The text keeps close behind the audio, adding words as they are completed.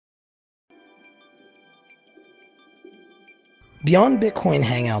Beyond Bitcoin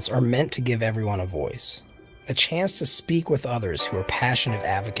Hangouts are meant to give everyone a voice, a chance to speak with others who are passionate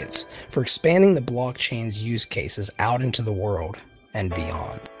advocates for expanding the blockchain's use cases out into the world and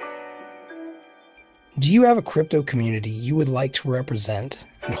beyond. Do you have a crypto community you would like to represent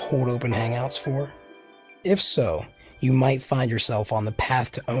and hold open hangouts for? If so, you might find yourself on the path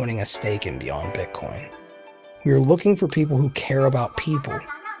to owning a stake in Beyond Bitcoin. We are looking for people who care about people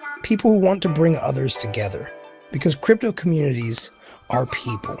who want to bring others together, because crypto communities are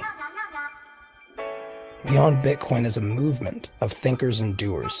people. Beyond Bitcoin is a movement of thinkers and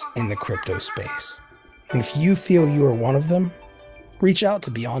doers in the crypto space. And if you feel you are one of them, reach out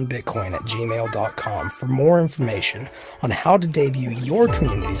to beyondbitcoin@gmail.com for more information on how to debut your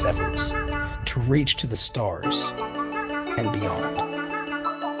community's efforts to reach to the stars and beyond.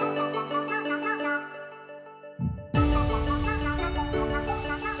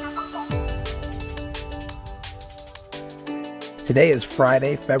 Today is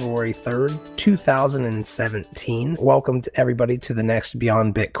Friday, February 3rd, 2017. Welcome to everybody to the next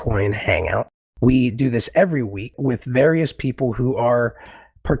Beyond Bitcoin Hangout. We do this every week with various people who are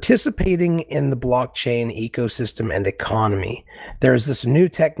participating in the blockchain ecosystem and economy. There's this new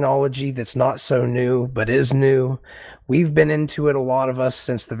technology that's not so new, but is new. We've been into it, a lot of us,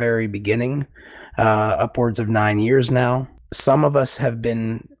 since the very beginning, upwards of 9 years now. Some of us have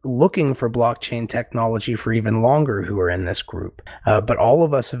been looking for blockchain technology for even longer who are in this group. But all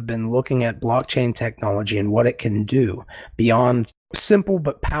of us have been looking at blockchain technology and what it can do beyond simple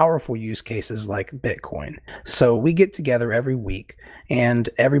but powerful use cases like Bitcoin. So we get together every week, and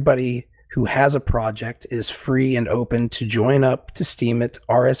everybody who has a project is free and open to join up to Steam it,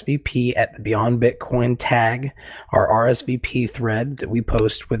 RSVP at the Beyond Bitcoin tag, our RSVP thread that we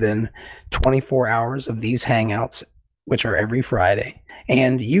post within 24 hours of these hangouts, which are every Friday.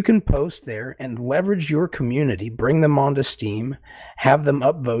 And you can post there and leverage your community, bring them onto Steam, have them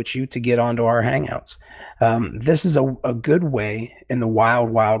upvote you to get onto our Hangouts. This is a good way in the wild,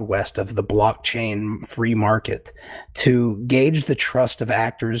 wild west of the blockchain free market to gauge the trust of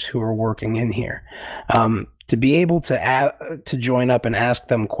actors who are working in here. To be able to join up and ask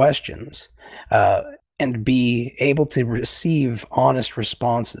them questions and be able to receive honest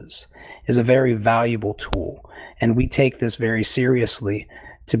responses is a very valuable tool. And we take this very seriously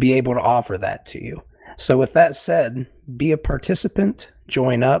to be able to offer that to you. So with that said, be a participant,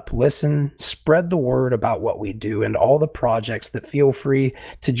 join up, listen, spread the word about what we do and all the projects that feel free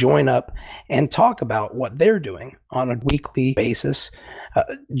to join up and talk about what they're doing on a weekly basis,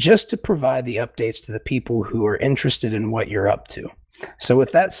 just to provide the updates to the people who are interested in what you're up to. So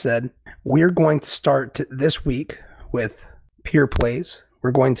with that said, we're going to start this week with PeerPlays. We're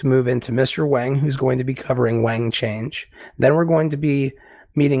going to move into MrWang, who's going to be covering WangChange. Then we're going to be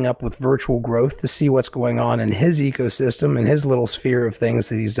meeting up with VirtualGrowth to see what's going on in his ecosystem and his little sphere of things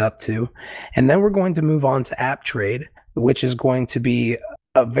that he's up to. And then we're going to move on to Apptrade, which is going to be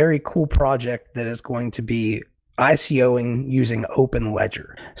a very cool project that is going to be ICOing using Open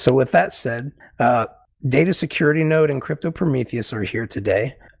Ledger. So with that said, Data Security Node and Crypto Prometheus are here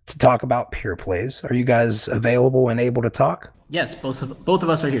today to talk about PeerPlays. Are you guys available and able to talk? Yes, both of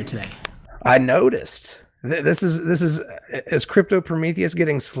us are here today. I noticed. This is Crypto Prometheus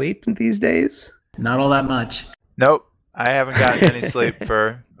getting sleep these days? Not all that much. Nope. I haven't gotten any sleep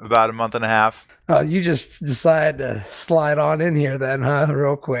for about a month and a half. You just decided to slide on in here then, huh?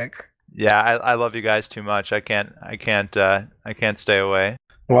 Real quick. Yeah, I love you guys too much. I can't stay away.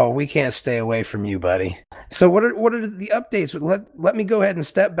 Well, we can't stay away from you, buddy. So what are the updates? Let me go ahead and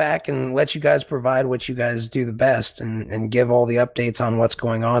step back and let you guys provide what you guys do the best and give all the updates on what's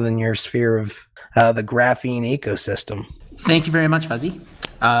going on in your sphere of the graphene ecosystem. Thank you very much, Fuzzy.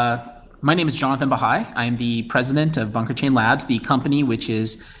 My name is Jonathan Bahai. I am the president of WangChange Labs, the company which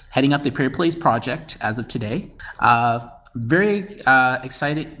is heading up the PeerPlays project as of today. Very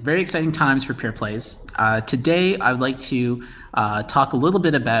exciting times for PeerPlays. Today, I would like to talk a little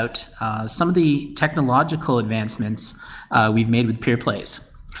bit about some of the technological advancements we've made with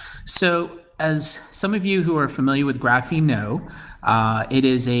PeerPlays. So, as some of you who are familiar with graphene know, it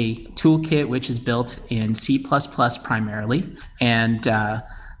is a toolkit which is built in C++ primarily, and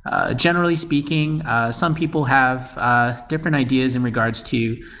generally speaking, some people have different ideas in regards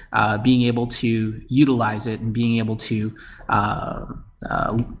to being able to utilize it and being able to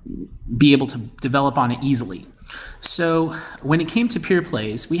develop on it easily. So when it came to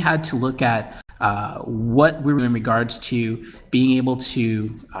PeerPlays, we had to look at what we were in regards to being able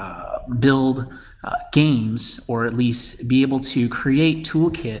to build games, or at least be able to create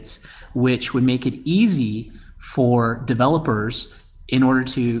toolkits which would make it easy for developers in order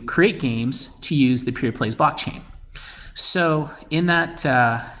to create games to use the PeerPlays blockchain. So in that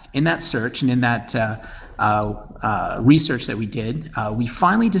search and in that research that we did, we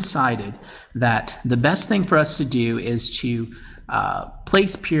finally decided that the best thing for us to do is to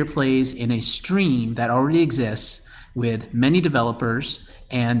place PeerPlays in a stream that already exists with many developers,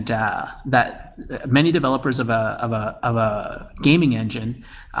 and that many developers of a gaming engine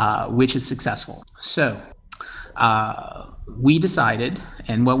which is successful. So we decided,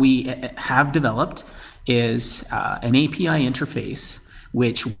 and what we have developed is an API interface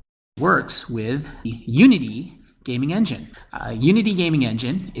which works with the Unity gaming engine. Unity gaming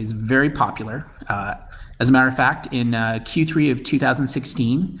engine is very popular. As a matter of fact, in Q3 of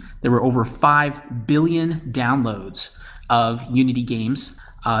 2016, there were over 5 billion downloads of Unity games.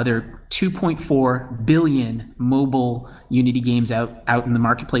 There are 2.4 billion mobile Unity games out in the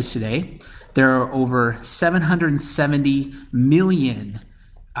marketplace today. There are over 770 million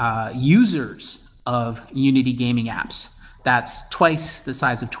users of Unity gaming apps. That's twice the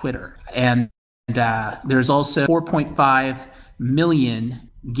size of Twitter. And there's also 4.5 million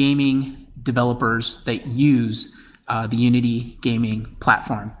gaming developers that use the Unity gaming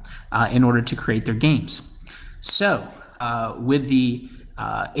platform in order to create their games. So with the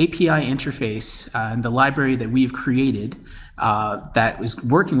API interface and the library that we've created that is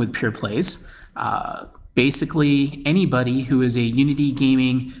working with PeerPlays, basically anybody who is a Unity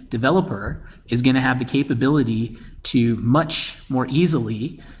gaming developer is going to have the capability to much more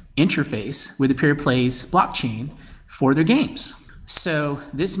easily interface with the PeerPlays blockchain for their games. So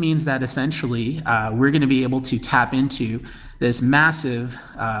this means that essentially we're going to be able to tap into this massive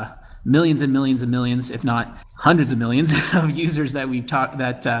millions and millions and millions, if not hundreds of millions of users that we've talked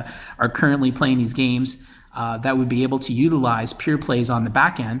that are currently playing these games that would be able to utilize PeerPlays on the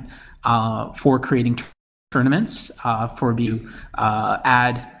back end for creating tournaments, for the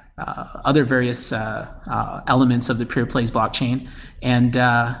add other various elements of the PeerPlays blockchain, and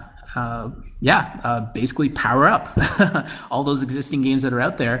basically power up all those existing games that are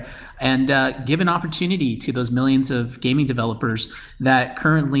out there, and give an opportunity to those millions of gaming developers that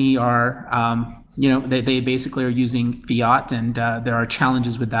currently are, they basically are using fiat, and there are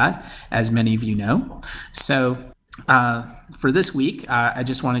challenges with that, as many of you know. So for this week, I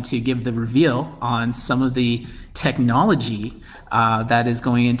just wanted to give the reveal on some of the technology that is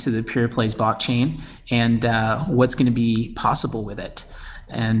going into the PeerPlays blockchain, and what's going to be possible with it.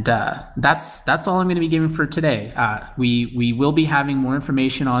 And that's all I'm going to be giving for today. We will be having more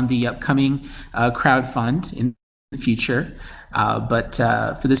information on the upcoming crowdfund in the future. But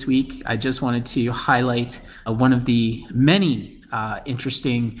for this week, I just wanted to highlight one of the many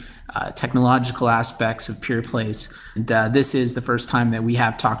interesting technological aspects of PeerPlays. And this is the first time that we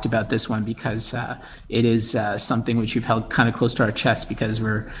have talked about this one, because it is something which we've held kind of close to our chest, because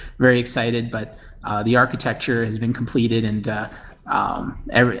we're very excited. But the architecture has been completed, and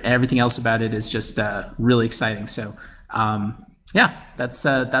everything else about it is just really exciting. So that's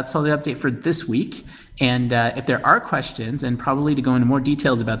all the update for this week. And if there are questions, and probably to go into more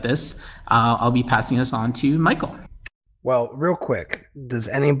details about this, I'll be passing us on to Michael. Well, real quick, does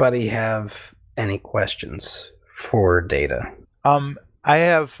anybody have any questions for Data? I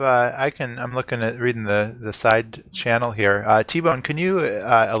have. I'm looking at reading the side channel here. T-Bone, can you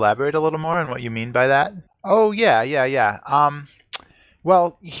elaborate a little more on what you mean by that? Oh yeah.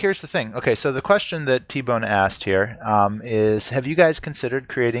 Well, here's the thing. Okay, so the question that T-Bone asked here is, have you guys considered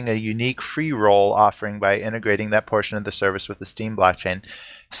creating a unique free roll offering by integrating that portion of the service with the Steam blockchain?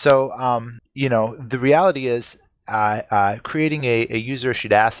 So, the reality is, creating a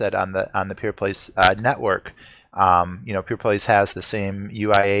user-issued asset on the PeerPlays network. PeerPlays has the same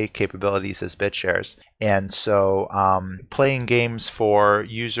UIA capabilities as BitShares, and so playing games for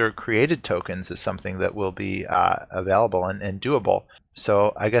user-created tokens is something that will be available and doable.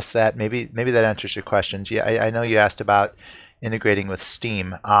 So I guess that maybe that answers your questions. Yeah, I know you asked about integrating with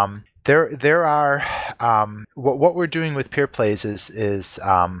Steam. There are what we're doing with PeerPlays is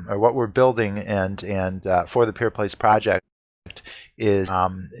or what we're building and for the PeerPlays project is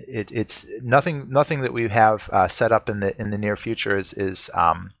it's nothing that we have set up in the near future is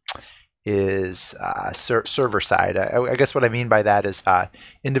server side. I guess what I mean by that is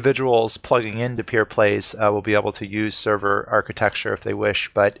individuals plugging into PeerPlays will be able to use server architecture if they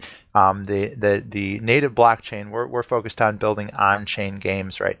wish, but the native blockchain, we're focused on building on-chain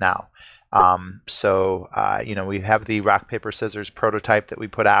games right now. We have the rock, paper, scissors prototype that we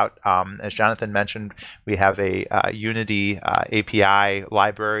put out. As Jonathan mentioned, we have a Unity API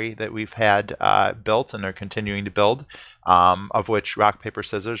library that we've had built and are continuing to build, of which rock, paper,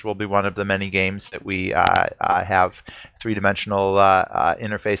 scissors will be one of the many games that we have three-dimensional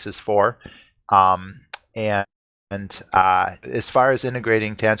interfaces for. And as far as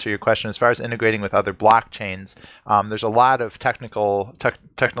integrating, to answer your question, as far as integrating with other blockchains, there's a lot of technological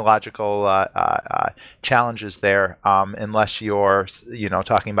challenges there, unless you're,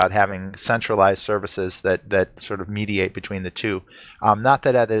 talking about having centralized services that sort of mediate between the two. Not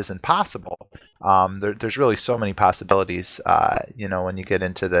that that isn't possible. There's really so many possibilities, when you get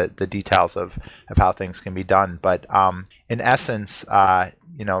into the details of how things can be done. But in essence,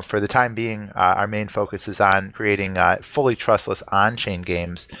 for the time being, our main focus is on creating fully trustless on-chain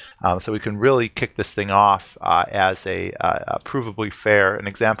games, so we can really kick this thing off as an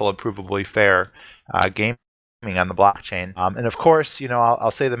example of provably fair gaming on the blockchain. And of course,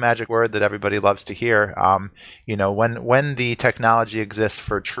 I'll say the magic word that everybody loves to hear. When the technology exists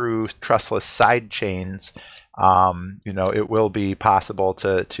for true trustless side chains, it will be possible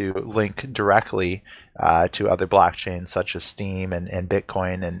to link directly to other blockchains such as Steam and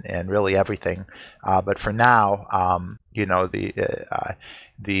Bitcoin and really everything. But for now, the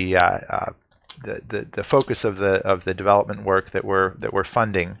focus of the development work that we're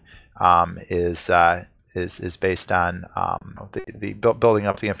funding is based on the building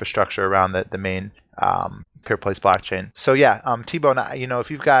up the infrastructure around the main PeerPlays blockchain. So yeah, T-Bone, if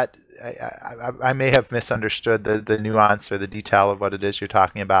you've got, I may have misunderstood the nuance or the detail of what it is you're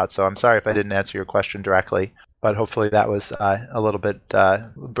talking about, so I'm sorry if I didn't answer your question directly, but hopefully that was a little bit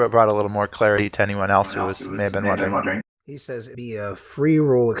brought a little more clarity to anyone else who may have been wondering. He says it'd be a free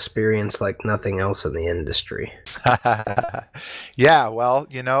roll experience like nothing else in the industry. Yeah, well,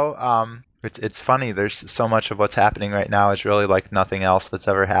 it's funny. There's so much of what's happening right now is really like nothing else that's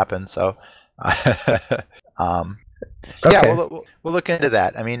ever happened. So, Okay. Yeah, we'll look into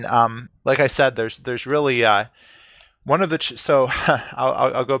that. I mean, like I said, there's really one of the so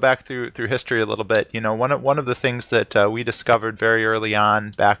I'll go back through history a little bit. One of the things that we discovered very early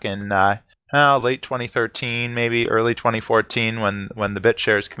on back in late 2013, maybe early 2014, when the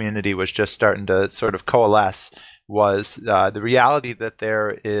BitShares community was just starting to sort of coalesce, was the reality that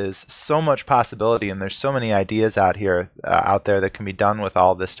there is so much possibility and there's so many ideas out there that can be done with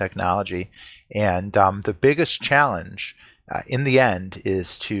all this technology. And the biggest challenge in the end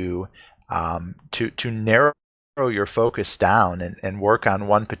is to narrow your focus down and work on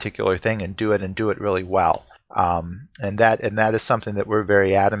one particular thing and do it really well. And that is something that we're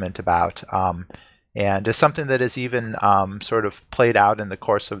very adamant about. And is something that is even sort of played out in the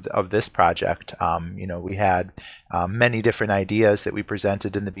course of this project. We had many different ideas that we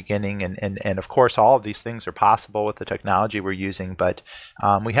presented in the beginning, and of course all of these things are possible with the technology we're using, but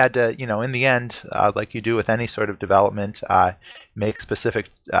we had to, in the end, like you do with any sort of development, make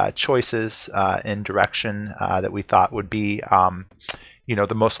specific choices in direction that we thought would be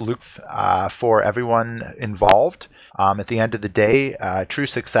the most lucrative for everyone involved. At the end of the day, true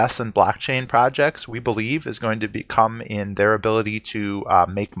success in blockchain projects, we believe, is going to come in their ability to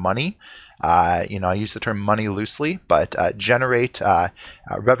make money. I use the term money loosely, but generate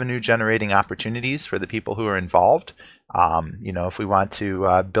revenue-generating opportunities for the people who are involved. If we want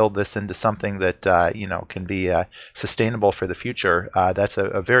to build this into something that can be sustainable for the future, that's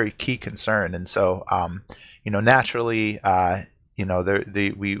a very key concern. And so, naturally,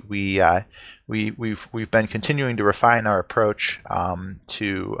 we've been continuing to refine our approach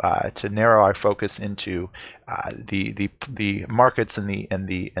to narrow our focus into the markets and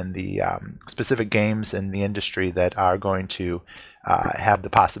the specific games in the industry that are going to have the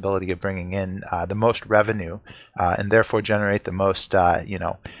possibility of bringing in the most revenue and therefore generate the most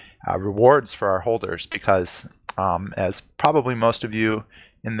rewards for our holders. Because as probably most of you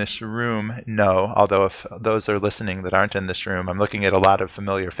in this room know, although if those are listening that aren't in this room, I'm looking at a lot of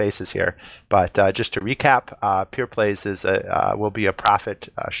familiar faces here. But just to recap, PeerPlays will be a profit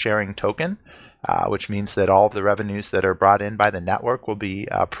sharing token, which means that all of the revenues that are brought in by the network will be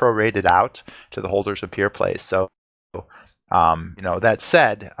prorated out to the holders of PeerPlays. So, that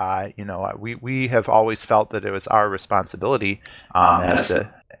said, we have always felt that it was our responsibility as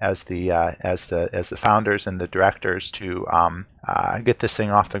the founders and the directors to get this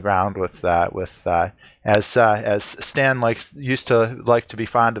thing off the ground with as Stan used to be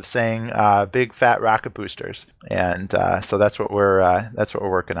fond of saying, big fat rocket boosters. And so that's what we're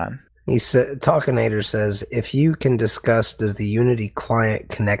working on. He said, Talkinator says, if you can discuss, does the Unity client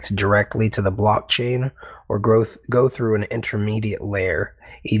connect directly to the blockchain or go through an intermediate layer,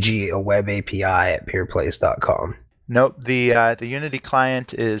 e.g. a web API at PeerPlays.com? Nope. The Unity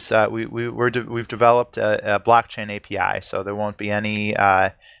client is we've developed a blockchain API, so there won't be any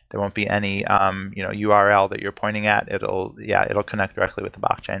URL that you're pointing at. It'll connect directly with the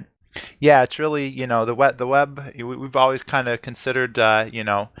blockchain. Yeah, it's really, the web, we've always kind of considered,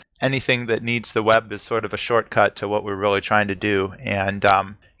 anything that needs the web is sort of a shortcut to what we're really trying to do. And,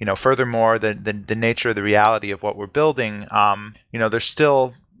 furthermore, the nature, the reality of what we're building, there's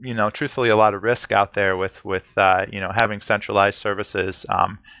still, truthfully a lot of risk out there with having centralized services.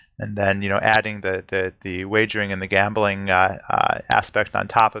 And then, adding the wagering and the gambling aspect on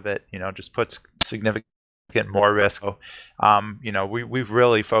top of it, just puts significant more risk. So, we've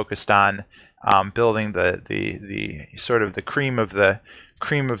really focused on building the sort of the cream of the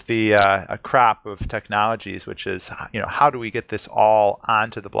a crop of technologies, which is how do we get this all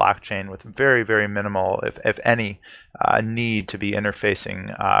onto the blockchain with very, very minimal, if any, need to be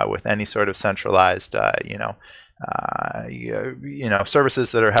interfacing with any sort of centralized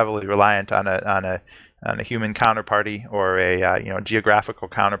services that are heavily reliant on a human counterparty or a geographical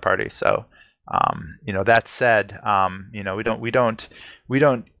counterparty. So. That said, we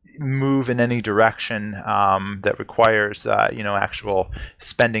don't move in any direction that requires actual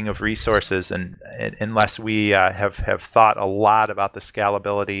spending of resources, and unless we have thought a lot about the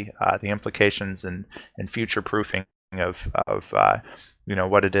scalability, the implications, and future proofing of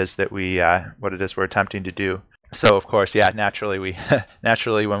what it is that we're attempting to do. So of course, yeah, naturally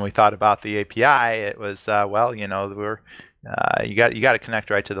when we thought about the API, it was we're you got to connect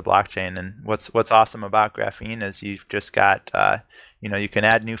right to the blockchain. And what's awesome about Graphene is you've just got you can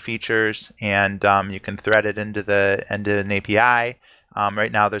add new features, and you can thread it into an API.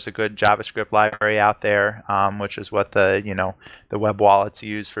 Right now, there's a good JavaScript library out there, which is what the web wallets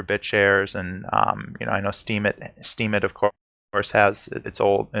use for bit shares, and I know Steemit of course has its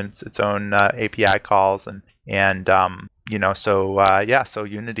own API calls, so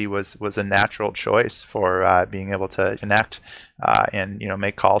Unity was a natural choice for being able to connect and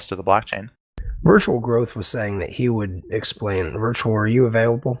make calls to the blockchain. VirtualGrowth was saying that he would explain. Virtual, are you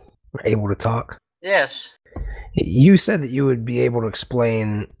able to talk? Yes. You said that you would be able to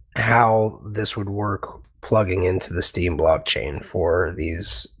explain how this would work plugging into the Steam blockchain for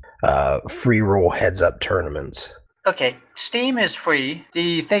these free roll heads-up tournaments. Okay, Steam is free.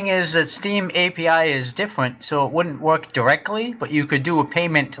 The thing is that Steam API is different, so it wouldn't work directly, but you could do a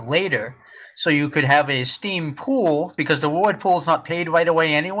payment later. So you could have a Steam pool, because the reward pool is not paid right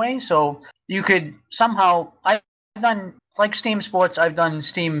away anyway, so you could somehow... I've done, like Steam Sports, I've done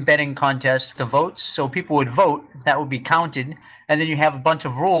Steam betting contests, the votes, so people would vote, that would be counted, and then you have a bunch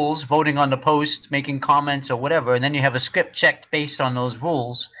of rules, voting on the post, making comments or whatever, and then you have a script checked based on those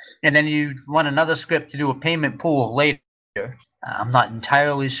rules. And then you run another script to do a payment pool later. I'm not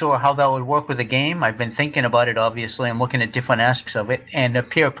entirely sure how that would work with the game. I've been thinking about it, obviously. I'm looking at different aspects of it. And the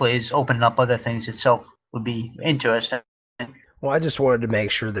PeerPlays opening up other things itself would be interesting. Well, I just wanted to make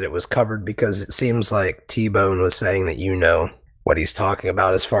sure that it was covered, because it seems like T-Bone was saying that what he's talking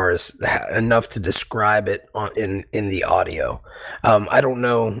about as far as enough to describe it in the audio. I don't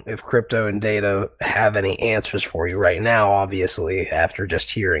know if Crypto and Data have any answers for you right now, obviously, after just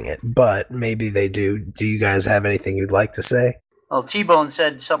hearing it, but maybe they do. Do you guys have anything you'd like to say? Well, T-Bone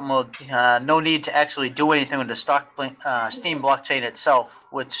said something about no need to actually do anything with the Steam blockchain itself,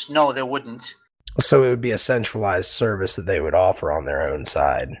 which, no, there wouldn't. So it would be a centralized service that they would offer on their own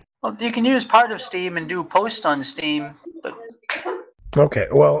side. Well, you can use part of Steam and do posts on Steam, but... Okay,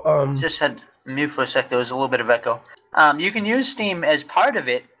 well, Just had mute for a sec. There was a little bit of echo. You can use Steam as part of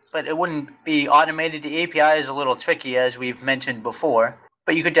it, but it wouldn't be automated. The API is a little tricky, as we've mentioned before.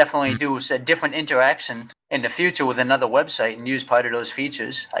 But you could definitely do a different interaction in the future with another website and use part of those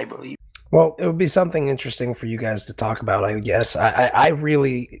features, I believe. Well, it would be something interesting for you guys to talk about, I guess. I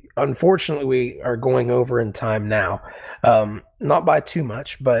really, unfortunately, we are going over in time now. Not by too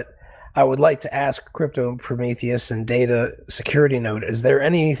much, but I would like to ask Crypto Prometheus and Data Security Node, is there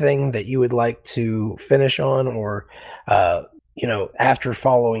anything that you would like to finish on, or, after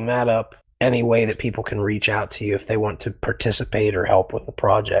following that up, any way that people can reach out to you if they want to participate or help with the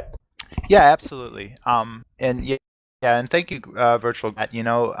project? Yeah, absolutely. And thank you, Virtual.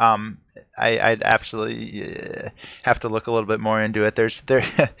 I'd absolutely have to look a little bit more into it. There's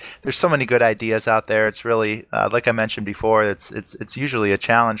so many good ideas out there. It's really, like I mentioned before, it's usually a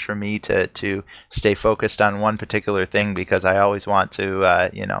challenge for me to stay focused on one particular thing, because I always want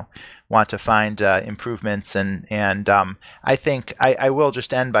to find improvements, and I think I will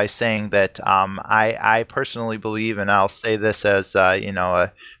just end by saying that I personally believe, and I'll say this as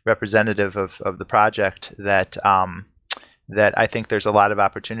a representative of the project, that I think there's a lot of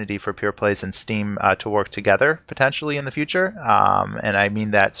opportunity for PeerPlays and Steam to work together potentially in the future, and I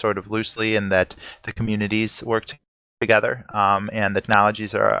mean that sort of loosely, in that the communities work together, and the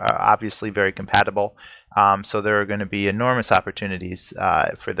technologies are obviously very compatible. So there are going to be enormous opportunities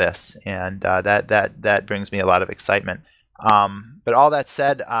for this, and that brings me a lot of excitement. But all that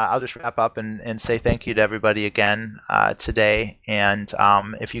said, I'll just wrap up and say thank you to everybody again today. And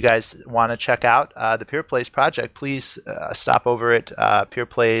if you guys want to check out the PeerPlays project, please stop over at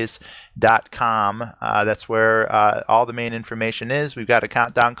PeerPlays.com. That's where all the main information is. We've got a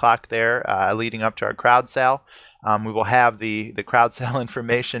countdown clock there leading up to our crowd sale. We will have the crowd sale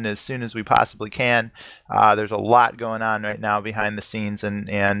information as soon as we possibly can. There's a lot going on right now behind the scenes,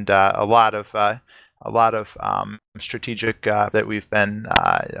 and a lot of strategic that we've been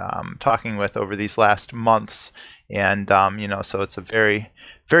talking with over these last months, and so it's a very,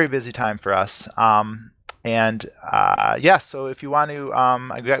 very busy time for us. So if you want to,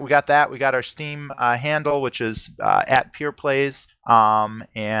 we got that. We got our Steam handle, which is at PeerPlays,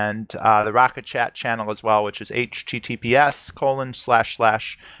 and the Rocket Chat channel as well, which is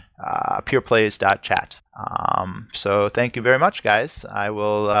https://PeerPlays.chat. So thank you very much, guys. I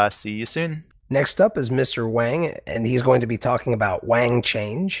will see you soon. Next up is Mr. Wang, and he's going to be talking about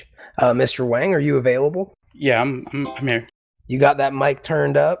WangChange. Mr. Wang, are you available? Yeah, I'm here. You got that mic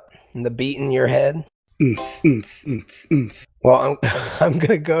turned up and the beat in your head? Well, I'm going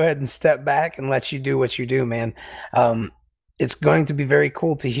to go ahead and step back and let you do what you do, man. It's going to be very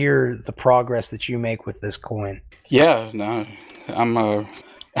cool to hear the progress that you make with this coin. Yeah, no, I'm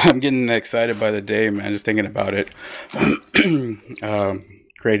getting excited by the day, man. Just thinking about it.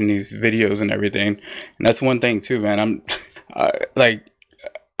 Creating these videos and everything, and that's one thing too, man.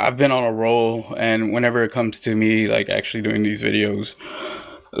 I've been on a roll, and whenever it comes to me like actually doing these videos,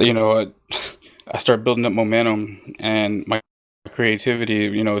 I start building up momentum, and my creativity,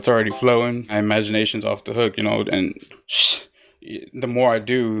 it's already flowing. My imagination's off the hook, and the more I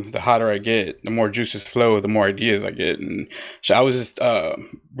do, the hotter I get, the more juices flow, the more ideas I get. And so I was just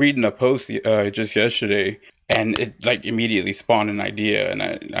reading a post just yesterday, and it like immediately spawned an idea, and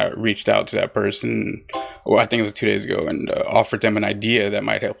I reached out to that person, well, I think it was 2 days ago, and offered them an idea that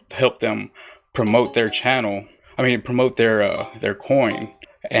might help them promote their channel. I mean, promote their coin,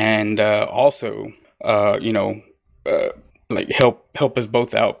 and also, like help us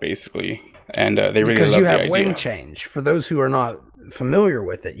both out basically. And they really because love you have the idea. WangChange. For those who are not familiar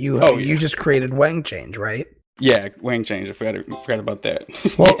with it, you just created WangChange, right? Yeah, WangChange. I forgot about that.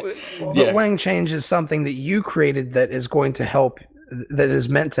 Well, but WangChange is something that you created that is going to help, that is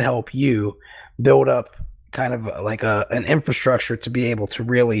meant to help you build up kind of like an infrastructure to be able to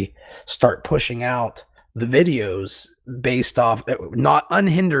really start pushing out the videos based off, not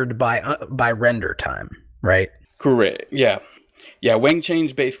unhindered by render time, right? Correct. Yeah.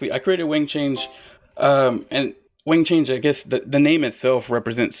 WangChange, basically, I created WangChange, and WangChange, I guess the name itself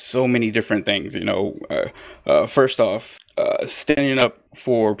represents so many different things. First off, standing up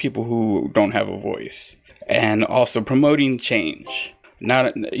for people who don't have a voice, and also promoting change,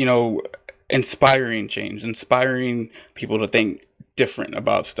 not inspiring change, inspiring people to think different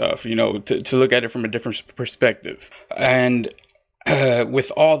about stuff. To look at it from a different perspective, and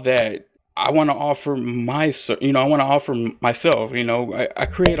with all that, I want to offer myself. I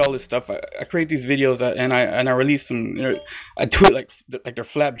create all this stuff. I create these videos, and I release them. I do it like they're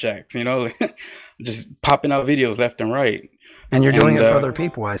flapjacks. Just popping out videos left and right. And you're doing it for other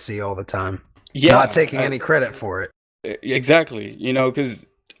people. I see all the time. Yeah, not taking any credit for it. Exactly. Because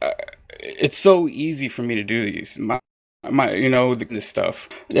it's so easy for me to do these. This stuff.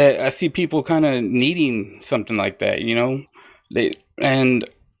 I see people kind of needing something like that. And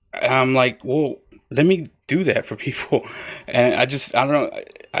I'm like, well, let me do that for people. And I don't know.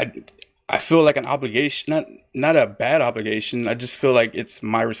 I feel like an obligation, not a bad obligation. I just feel like it's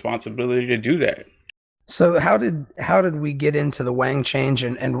my responsibility to do that. So how did we get into the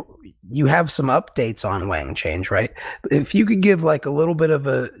WangChange, and you have some updates on WangChange, right? If you could give like a little bit of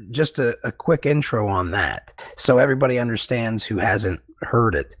a quick intro on that, so everybody understands who hasn't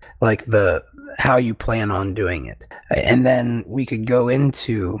heard it, like how you plan on doing it, and then we could go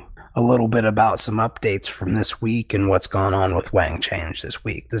into a little bit about some updates from this week and what's gone on with WangChange this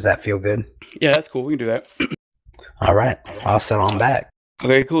week. Does that feel good? Yeah, that's cool. We can do that. All right, I'll sit on back.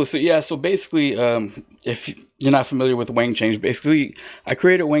 Okay, cool. So basically, if you're not familiar with WangChange, basically, I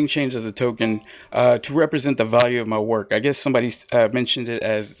created WangChange as a token to represent the value of my work. I guess somebody mentioned it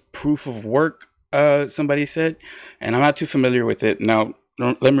as proof of work, somebody said, and I'm not too familiar with it. Now,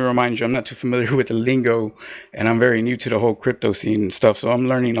 let me remind you, I'm not too familiar with the lingo, and I'm very new to the whole crypto scene and stuff, so I'm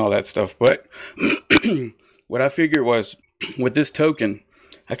learning all that stuff. But what I figured was, with this token,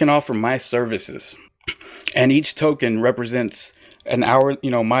 I can offer my services, and each token represents an hour,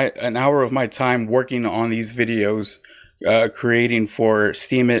 an hour of my time working on these videos, creating for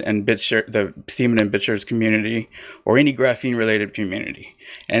Steemit and BitShare, the Steemit and BitShares community, or any graphene related community.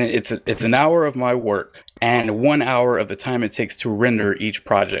 And it's an hour of my work and 1 hour of the time it takes to render each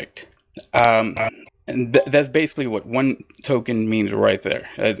project. And that's basically what one token means right there.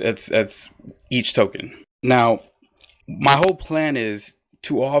 That's each token. Now, my whole plan is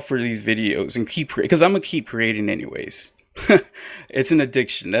to offer these videos and because I'm gonna keep creating anyways. It's an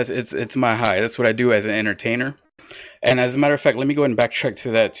addiction. It's my high. That's what I do as an entertainer. And as a matter of fact, let me go ahead and backtrack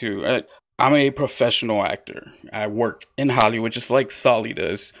to that too. I'm a professional actor. I work in Hollywood just like Solly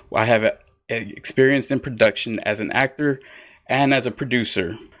does. I have experience in production as an actor and as a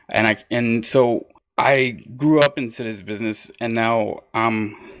producer. And so I grew up into this business, and now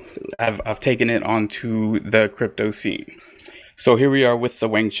I've taken it onto the crypto scene. So here we are with the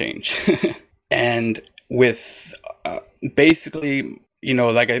WangChange, and with basically,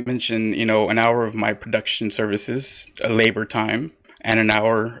 like I mentioned, an hour of my production services, labor time, and an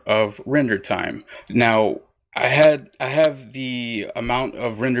hour of render time. Now, I have the amount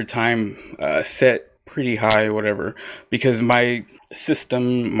of render time set pretty high, whatever, because my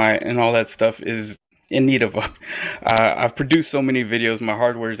system, and all that stuff is in need of I've produced so many videos. My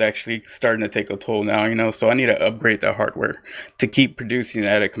hardware is actually starting to take a toll now, so I need to upgrade that hardware to keep producing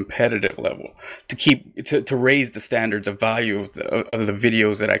at a competitive level, to raise the standards of value of the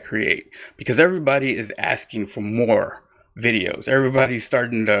videos that I create, because everybody is asking for more videos. Everybody's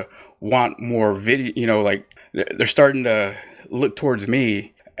starting to want more video, like they're starting to look towards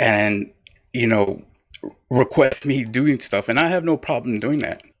me and, request me doing stuff, and I have no problem doing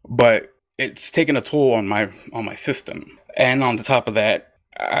that. But it's taken a toll on my system. And on the top of that,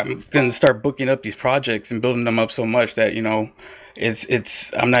 I'm gonna start booking up these projects and building them up so much that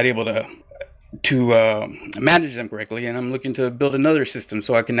I'm not able to manage them correctly, and I'm looking to build another system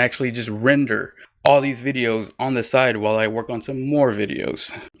so I can actually just render all these videos on the side while I work on some more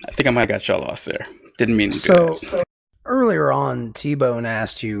videos. I think I might have got y'all lost there. Didn't mean to do that. So earlier on, T-Bone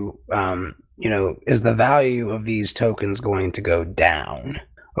asked you, is the value of these tokens going to go down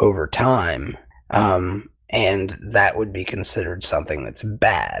over time? And that would be considered something that's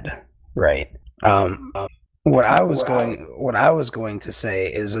bad, right? What I was going to say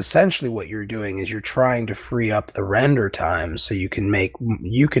is essentially what you're doing is you're trying to free up the render time so you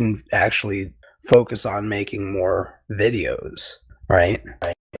can actually focus on making more videos, right?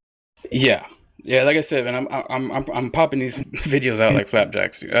 Yeah. Like I said, man, I'm popping these videos out like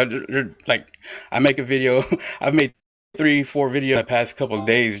flapjacks, dude. I make a video. I've made 3-4 videos the past couple of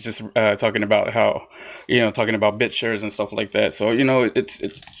days just talking about how, talking about BitShares and stuff like that. So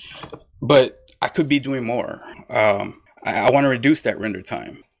it's but I could be doing more. I want to reduce that render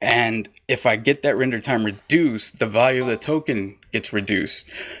time, and if I get that render time reduced, the value of the token gets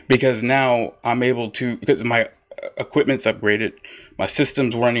reduced, because now I'm able to, because my equipment's upgraded, my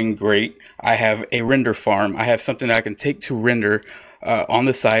system's running great. I have a render farm. I have something that I can take to render on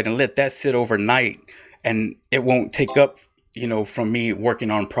the side and let that sit overnight, and it won't take up, from me working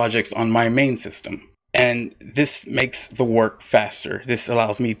on projects on my main system. And this makes the work faster. This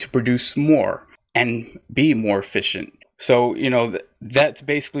allows me to produce more and be more efficient. So, that's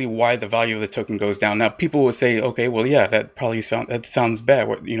basically why the value of the token goes down. Now, people would say, okay, well, yeah, that sounds bad.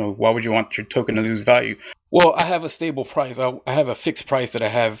 Why would you want your token to lose value? Well, I have a stable price. I have a fixed price that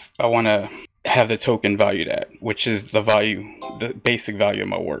I want to have the token valued at, which is the basic value of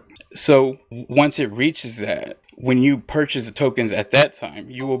my work. So once it reaches that, when you purchase the tokens at that time,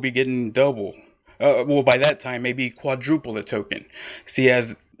 you will be getting double. By that time, maybe quadruple the token. See,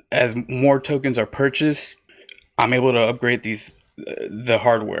 as more tokens are purchased, I'm able to upgrade the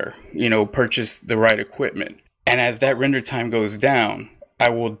hardware, purchase the right equipment. And as that render time goes down, I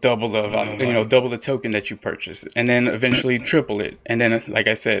will double the value, double the token that you purchase, and then eventually triple it. And then, like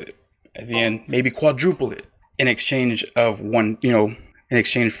I said, at the end, maybe quadruple it in exchange of in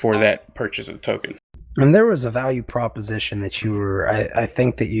exchange for that purchase of token. And there was a value proposition that you were, I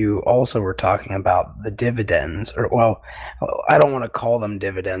think that you also were talking about the dividends, or, well, I don't want to call them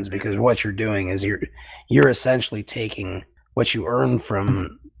dividends, because what you're doing is you're essentially taking what you earn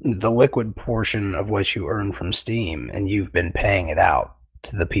from the liquid portion of what you earn from Steem, and you've been paying it out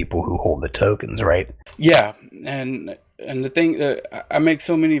to the people who hold the tokens, right? Yeah, and the thing that I make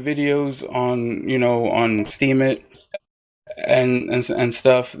so many videos on, on Steemit and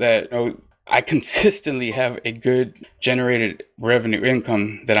stuff that, I consistently have a good generated revenue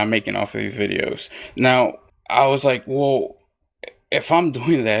income that I'm making off of these videos. Now, I was like, well, if I'm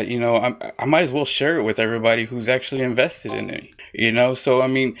doing that, I might as well share it with everybody who's actually invested in it. You know, so I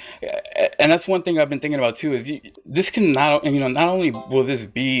mean, and that's one thing I've been thinking about too. Is this can not, you know, not only will this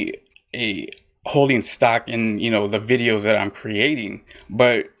be a holding stock in, you know, the videos that I'm creating,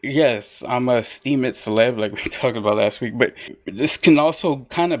 but yes, I'm a Steam It celeb, like we talked about last week. But this can also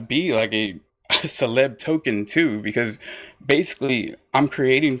kind of be like a celeb token too, because basically I'm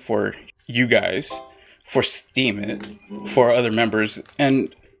creating for you guys, for Steam It, for other members,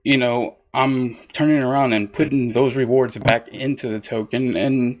 and you know, I'm turning around and putting those rewards back into the token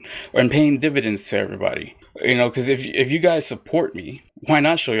and paying dividends to everybody. You know, because if you guys support me, why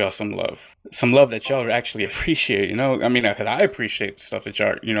not show y'all some love that y'all actually appreciate? You know, I mean, I appreciate the stuff that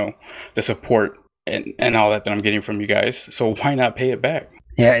y'all, you know, the support and all that I'm getting from you guys. So why not pay it back?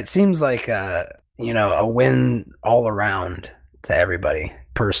 Yeah, it seems like you know, a win all around to everybody.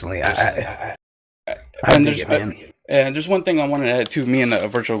 Personally, I dig it, man. And just one thing I wanted to add to, me and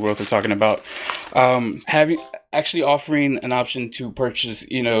Virtual Growth are talking about, offering an option to purchase,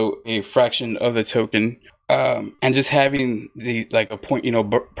 you know, a fraction of the token, and just having the like a point, you know,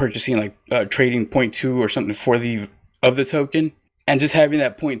 purchasing like trading 0.2 or something for the token, and just having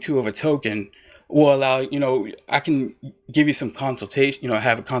that 0.2 of a token will allow, you know, I can give you some consultation, you know,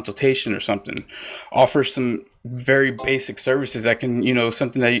 have a consultation or something, offer some very basic services that can, you know,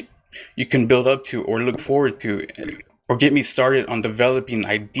 something that you can build up to or look forward to, or get me started on developing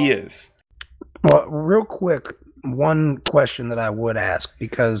ideas. Well, real quick, one question that I would ask,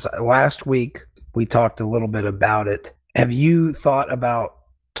 because last week we talked a little bit about it. Have you thought about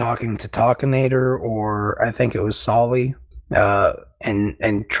talking to Talkinator, or I think it was Solly,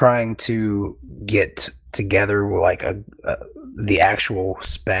 and trying to get together like the actual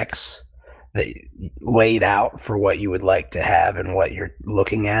specs that laid out for what you would like to have and what you're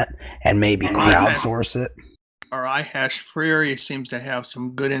looking at, and maybe crowdsource it? Our iHash Freery seems to have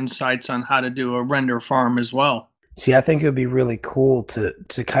some good insights on how to do a render farm as well. See, I think it would be really cool to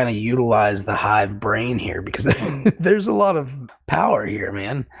kind of utilize the Hive brain here, because there's a lot of power here,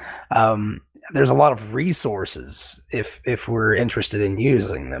 man. There's a lot of resources if we're interested in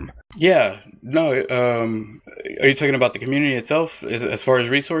using them. Yeah, no. Are you talking about the community itself as far as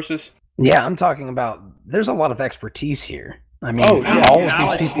resources? Yeah, I'm talking about, there's a lot of expertise here. I mean, all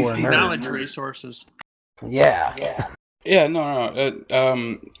of these people are knowledge resources. Yeah. Yeah, no.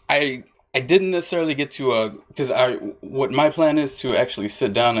 I didn't necessarily get to because what my plan is to actually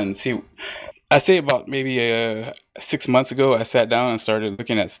sit down and see. I say about maybe 6 months ago, I sat down and started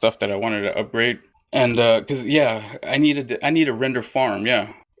looking at stuff that I wanted to upgrade, and because I need a render farm.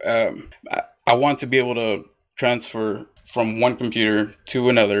 Yeah, I want to be able to transfer from one computer to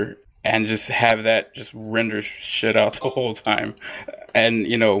another and just have that just render shit out the whole time, and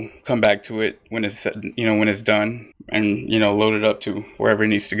you know, come back to it when it's, you know, when it's done, and you know, load it up to wherever it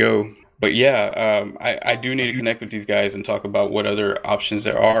needs to go. But yeah, I do need to connect with these guys and talk about what other options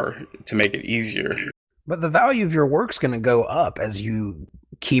there are to make it easier. But the value of your work's going to go up as you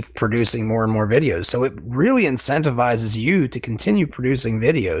keep producing more and more videos. So it really incentivizes you to continue producing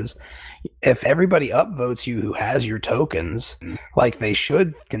videos. If everybody upvotes you who has your tokens, like they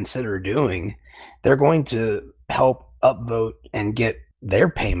should consider doing, they're going to help upvote and get their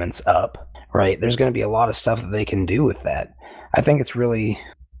payments up, right? There's going to be a lot of stuff that they can do with that. I think it's really...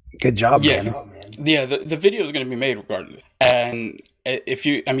 Good job, man. Yeah, the video is going to be made regardless. And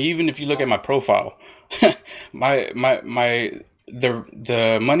even if you look at my profile, the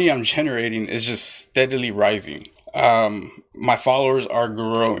money I'm generating is just steadily rising. My followers are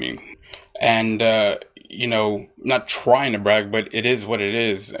growing, and you know, not trying to brag, but it is what it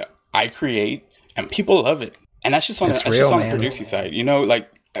is. I create, and people love it, and that's just on the producing side. You know, like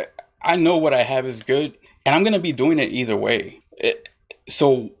I know what I have is good, and I'm going to be doing it either way.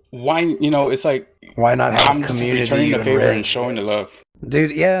 So why, you know, it's like, why not have a community returning the favor and showing the love,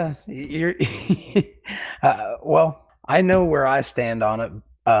 dude? Yeah, you're well, I know where I stand on it.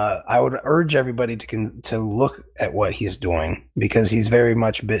 I would urge everybody to look at what he's doing, because he's very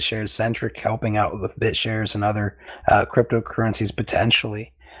much BitShares centric, helping out with BitShares and other cryptocurrencies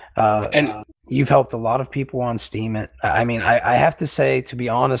potentially. And you've helped a lot of people on Steam. I mean, I have to say, to be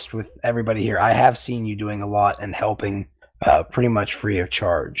honest with everybody here, I have seen you doing a lot and helping pretty much free of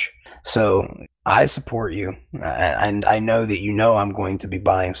charge. So I support you, and I know that you know I'm going to be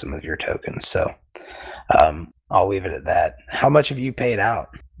buying some of your tokens. So I'll leave it at that. How much have you paid out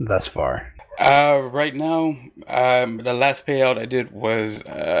thus far? Right now, the last payout I did was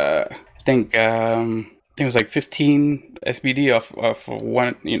I think it was like 15 SBD off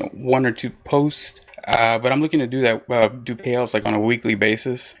one or two posts. But I'm looking to do that, do payouts like on a weekly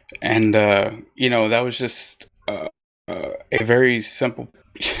basis, and you know, that was just a very simple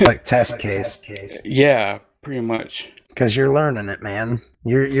like test case. Yeah, pretty much. Because you're learning it, man.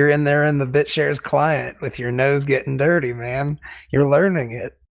 You're in there in the BitShares client with your nose getting dirty, man. You're learning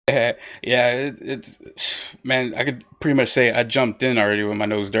it. Yeah, it's man. I could pretty much say I jumped in already with my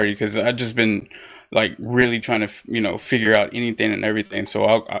nose dirty because I've just been like really trying to figure out anything and everything.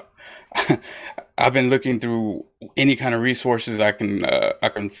 So I've been looking through any kind of resources I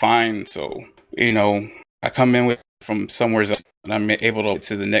can find. So I come in with from somewhere else and I'm able to get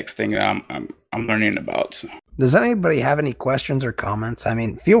to the next thing that I'm learning about. So. Does anybody have any questions or comments? I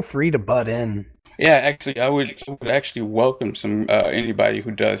mean, feel free to butt in. Yeah, actually, I would actually welcome some anybody who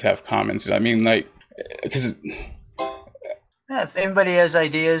does have comments. I mean, like, because if anybody has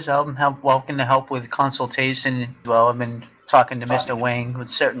ideas, I'm welcome to help with consultation as well. I've been talking to MrWang with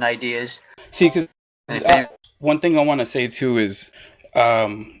certain ideas. See, because one thing I want to say too is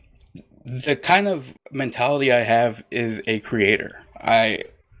the kind of mentality I have is a creator. My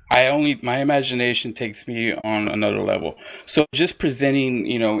imagination takes me on another level. So just presenting,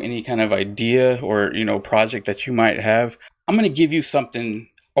 any kind of idea or, project that you might have, I'm going to give you something,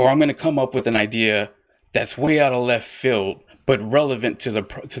 or I'm going to come up with an idea that's way out of left field, but relevant to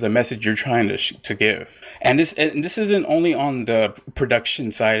the message you're trying to give. And this isn't only on the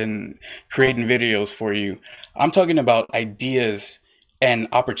production side and creating videos for you. I'm talking about ideas and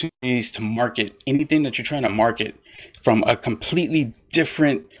opportunities to market anything that you're trying to market from a completely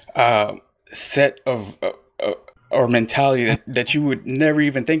different set of or mentality that you would never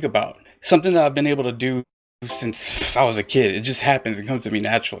even think about. Something that I've been able to do since I was a kid. It just happens and comes to me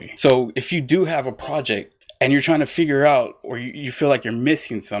naturally. So if you do have a project and you're trying to figure out, or you feel like you're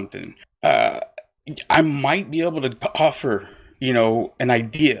missing something, I might be able to offer, an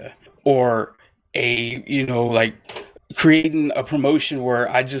idea or like creating a promotion where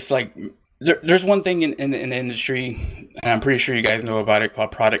I just like. There's one thing in the industry, and I'm pretty sure you guys know about it,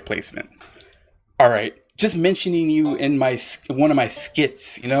 called product placement. All right, just mentioning you in one of my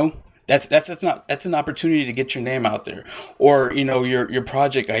skits, that's an opportunity to get your name out there, or your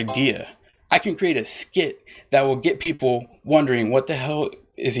project idea. I can create a skit that will get people wondering, what the hell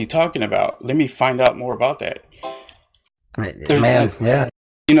is he talking about? Let me find out more about that. Man, yeah.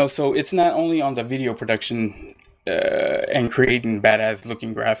 So it's not only on the video production and creating badass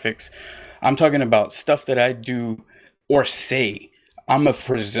looking graphics. I'm talking about stuff that I do or say. I'm a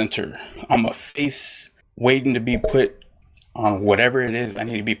presenter. I'm a face waiting to be put on whatever it is I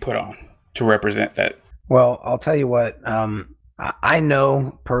need to be put on to represent that. Well, I'll tell you what. I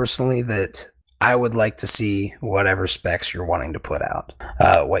know personally that I would like to see whatever specs you're wanting to put out,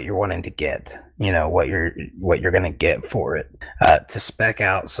 what you're wanting to get, what you're going to get for it, to spec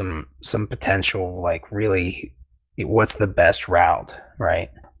out some potential, like really what's the best route, right?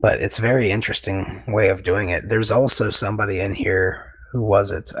 But it's a very interesting way of doing it. There's also somebody in here, who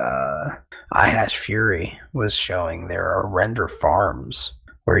was it? iHash Fury was showing there are render farms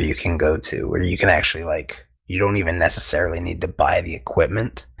where you can go to, where you can actually, like, you don't even necessarily need to buy the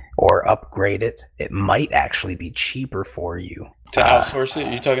equipment or upgrade it. It might actually be cheaper for you. To outsource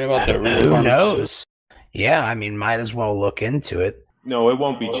it? You're talking about the render Who farms? knows? Yeah, I mean, might as well look into it. No, it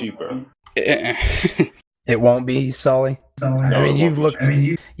won't be cheaper. It won't be, Sully. No, I mean, you've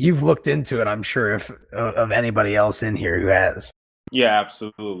looked into it, I'm sure, if of anybody else in here who has. Yeah,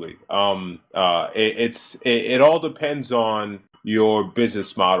 absolutely. It all depends on your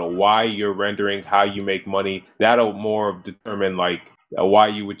business model, why you're rendering, how you make money. That'll more determine like why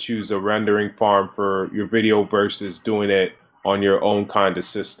you would choose a rendering farm for your video versus doing it on your own kind of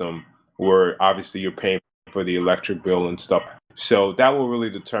system, where obviously you're paying for the electric bill and stuff. So that will really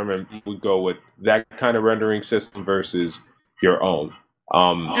determine if you would go with that kind of rendering system versus your own.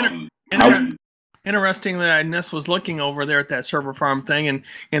 Interesting that Ness was looking over there at that server farm thing,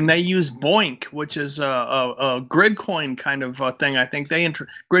 and they use Boink, which is a Gridcoin kind of thing. I think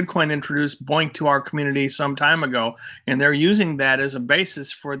Gridcoin introduced Boink to our community some time ago, and they're using that as a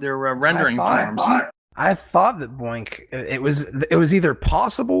basis for their rendering farms. I thought that Boink, it was either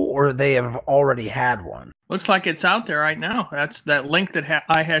possible or they have already had one. Looks like it's out there right now. That's that link that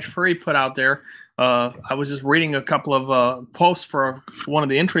iHash Free put out there. I was just reading a couple of posts for one of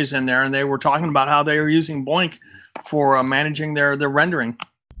the entries in there, and they were talking about how they were using Boink for managing their rendering.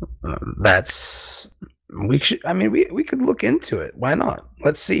 We could look into it. Why not?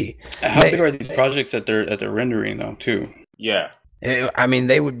 Let's see. How big are these projects that they're rendering though too? Yeah.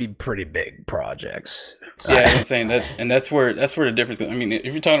 They would be pretty big projects. Yeah, I'm saying that, and that's where the difference. I mean, if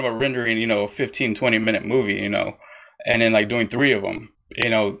you're talking about rendering, a 15, 20-minute movie, and then like doing 3 of them,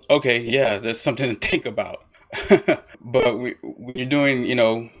 okay, yeah, that's something to think about. But when you're doing,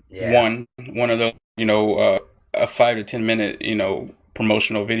 one of those, a 5 to 10 minute,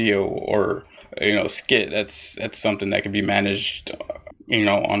 promotional video or skit, that's something that can be managed,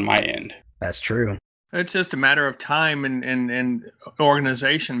 on my end. That's true. It's just a matter of time and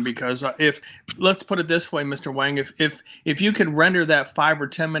organization, because let's put it this way, Mr. Wang, if you could render that 5 or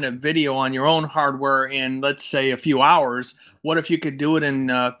 10 minute video on your own hardware in, let's say, a few hours, what if you could do it in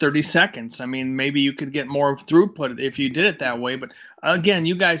 30 seconds? I mean, maybe you could get more throughput if you did it that way. But again,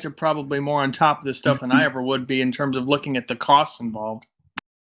 you guys are probably more on top of this stuff than I ever would be in terms of looking at the costs involved.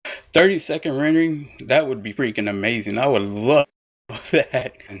 30-second rendering, that would be freaking amazing. I would love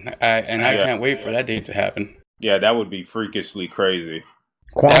that, and I can't wait for that day to happen. Yeah, that would be freakishly crazy.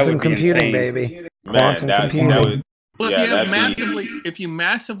 Quantum computing, baby. Quantum computing. Well, if you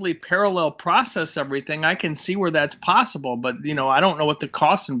massively parallel process everything, I can see where that's possible. But I don't know what the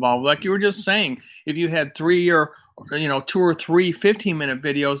costs involved. Like you were just saying, if you had 3 or 2 or 3 15-minute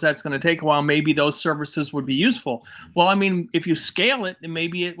videos, that's going to take a while. Maybe those services would be useful. Well, I mean, if you scale it, then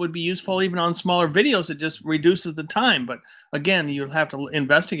maybe it would be useful even on smaller videos. It just reduces the time. But again, you'll have to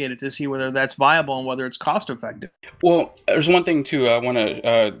investigate it to see whether that's viable and whether it's cost effective. Well, there's one thing too I want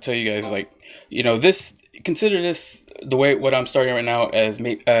to tell you guys. Like, consider this what I'm starting right now as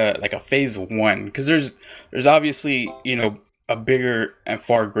like a phase 1, because there's obviously a bigger and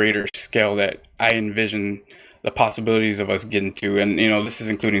far greater scale that I envision the possibilities of us getting to, and this is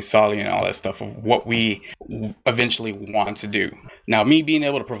including Solly and all that stuff of what we eventually want to do. Now, me being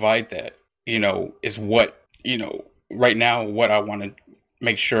able to provide that is what right now what I want to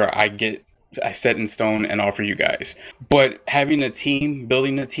make sure I set in stone and offer you guys. But having a team,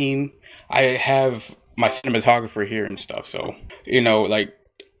 building a team, I have my cinematographer here and stuff. So, like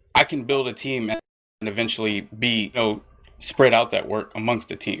I can build a team and eventually be, spread out that work amongst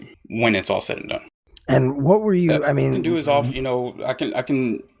the team when it's all said and done. And what were you, I mean, do is off, I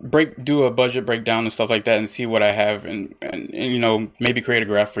can do a budget breakdown and stuff like that and see what I have and maybe create a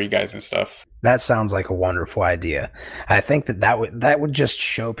graph for you guys and stuff. That sounds like a wonderful idea. I think that would just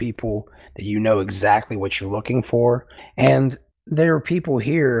show people that you know exactly what you're looking for. And there are people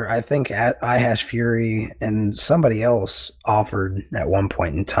here, I think at iHash Fury and somebody else offered at one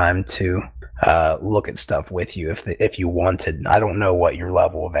point in time to look at stuff with you if you wanted. I don't know what your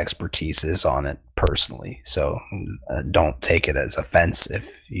level of expertise is on it personally, so don't take it as offense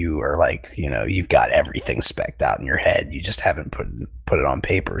if you are like, you've got everything spec'd out in your head. You just haven't put it on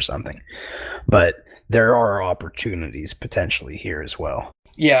paper or something. But there are opportunities potentially here as well.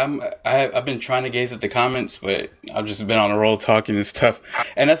 Yeah, I've been trying to gaze at the comments, but I've just been on a roll talking and stuff.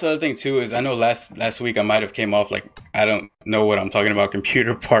 And that's the other thing too, is I know last week I might have came off like I don't know what I'm talking about,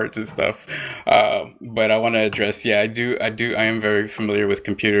 computer parts and stuff. But I want to address, I am very familiar with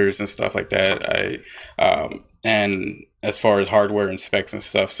computers and stuff like that. And as far as hardware and specs and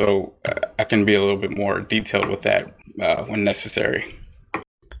stuff, so I can be a little bit more detailed with that when necessary.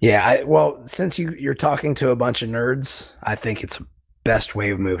 Yeah, well, since you're talking to a bunch of nerds, I think it's best way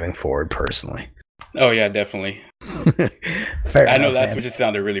of moving forward personally. Oh yeah, definitely. Fair enough, I know that's man. what just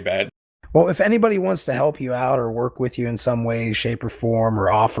sounded really bad. Well, if anybody wants to help you out or work with you in some way, shape, or form, or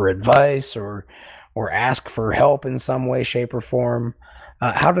offer advice or ask for help in some way, shape, or form,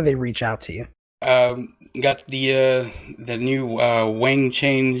 how do they reach out to you? Got the new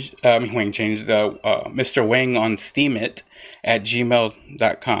WangChange, MrWang on Steemit at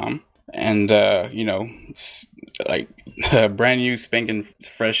gmail.com. And, it's like a brand new spanking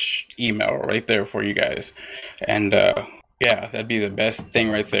fresh email right there for you guys. And, that'd be the best thing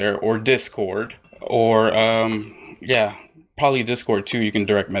right there. Or Discord. Or, probably Discord too. You can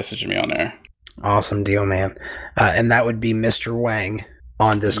direct message me on there. Awesome deal, man. And that would be Mr. Wang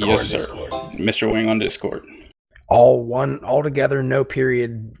on Discord. Yes, sir. Mr. Wang on Discord. All together, no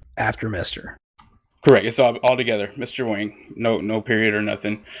period after Mr. Correct. It's all together. Mr. Wang. No period or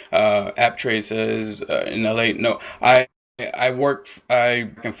nothing. Apptrade says in LA. No, I work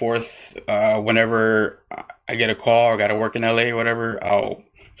back and forth. Whenever I get a call or got to work in LA or whatever, I'll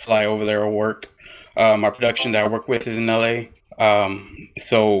fly over there or work. My production that I work with is in LA.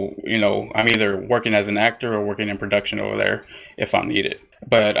 So I'm either working as an actor or working in production over there if I'm needed.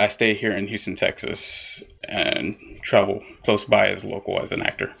 But I stay here in Houston, Texas, and travel close by as local as an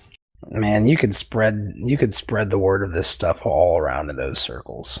actor. Man, you could spread the word of this stuff all around in those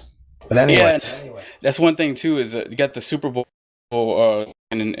circles. But anyway, that's one thing too, is that you got the Super Bowl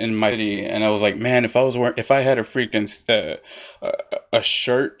in my city, and I was like, man, if I had a freaking a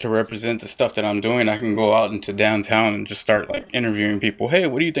shirt to represent the stuff that I'm doing, I can go out into downtown and just start like interviewing people. Hey,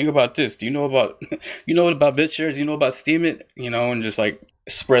 what do you think about this? Do you know about BitShares? Do you know about Steemit? And just like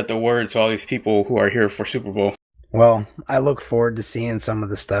spread the word to all these people who are here for Super Bowl. Well, I look forward to seeing some of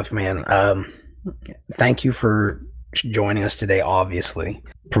the stuff, man. Thank you for joining us today, obviously.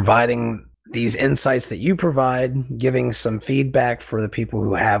 Providing these insights that you provide, giving some feedback for the people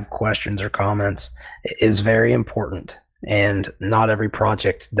who have questions or comments is very important. And not every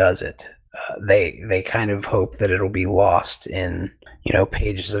project does it. They kind of hope that it'll be lost in,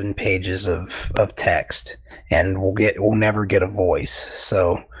 pages and pages of text, and we'll never get a voice.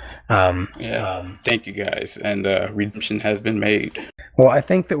 So, thank you guys. And redemption has been made. Well, I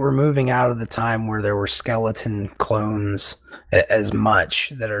think that we're moving out of the time where there were skeleton clones as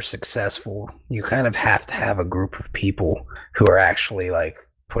much that are successful. You kind of have to have a group of people who are actually like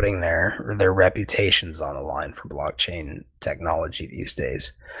putting their reputations on the line for blockchain technology these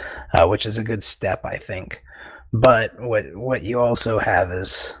days, which is a good step, I think. But what you also have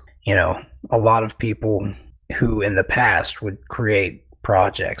is, a lot of people who in the past would create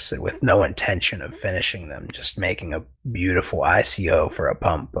projects with no intention of finishing them, just making a beautiful ICO for a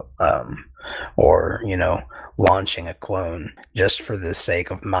pump, or, launching a clone just for the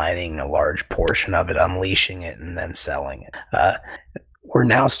sake of mining a large portion of it, unleashing it, and then selling it. We're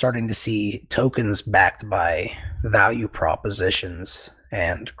now starting to see tokens backed by value propositions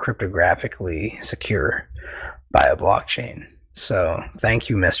and cryptographically secure by a blockchain. So thank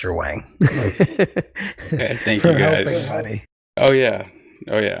you, MrWang. Okay, thank you guys. Helping, Oh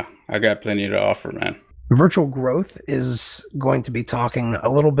yeah. I got plenty to offer, man. VirtualGrowth is going to be talking a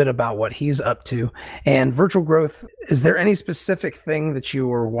little bit about what he's up to. And VirtualGrowth, is there any specific thing that you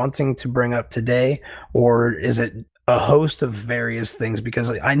were wanting to bring up today, or is it a host of various things?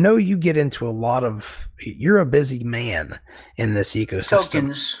 Because I know you get into you're a busy man in this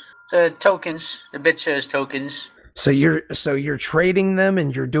ecosystem. The BitShares tokens. So you're trading them,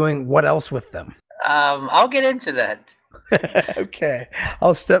 and you're doing what else with them? I'll get into that. Okay,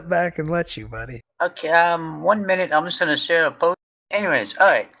 I'll step back and let you, buddy. Okay, 1 minute. I'm just gonna share a post. Anyways, all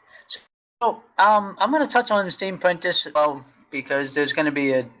right. So, I'm gonna touch on Steam Apprentice because there's gonna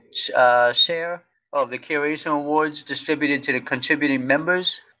be a share of the curation awards distributed to the contributing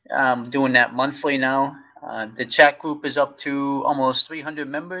members. I'm doing that monthly now. The chat group is up to almost 300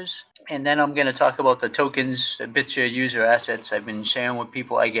 members. And then I'm going to talk about the tokens, the BitShare user assets I've been sharing with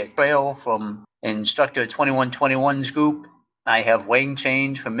people. I get Trail from Instructor 2121's group. I have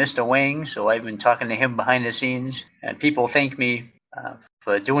WangChange from MrWang, so I've been talking to him behind the scenes. And people thank me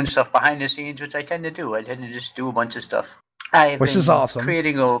for doing stuff behind the scenes, which I tend to do. I tend to just do a bunch of stuff. Which is awesome.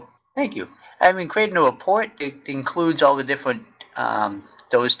 Thank you. I've been creating a report. It includes all the different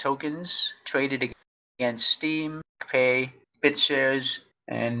those tokens traded against Steam, Pay, BitShares,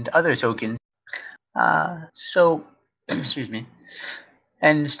 and other tokens. Excuse me.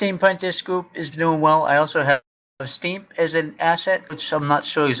 And the Steam Apprentice group is doing well. I also have Steam as an asset, which I'm not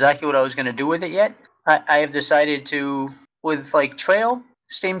sure exactly what I was going to do with it yet. I have decided to, with like Trail,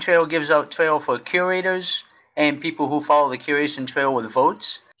 Steam Trail gives out Trail for curators and people who follow the curation trail with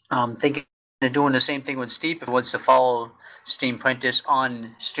votes. Thinking of doing the same thing with Steep if it wants to follow Steam Apprentice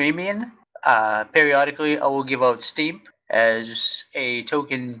on Streamian. Periodically, I will give out Steep as a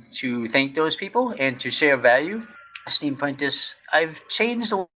token to thank those people and to share value. Steam Apprentice, I've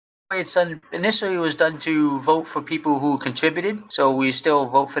changed the way it's done. Initially, it was done to vote for people who contributed, so we still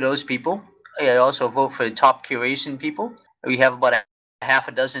vote for those people. I also vote for the top curation people. We have about a half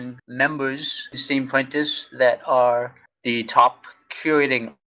a dozen members in Steam Apprentice that are the top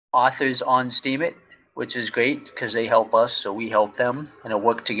curating authors on Steemit, which is great because they help us, so we help them, and it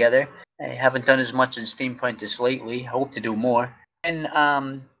work together. I haven't done as much in Steam Apprentice lately. I hope to do more. And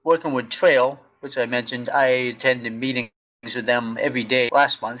working with Trail, which I mentioned, I attended meetings with them every day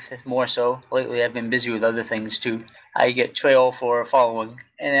last month, more so. Lately, I've been busy with other things too. I get Trail for following,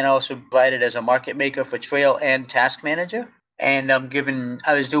 and then I also provided as a market maker for Trail and Task Manager. And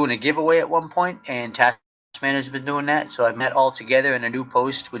I was doing a giveaway at one point, and Task Manager's been doing that, so I've met all together in a new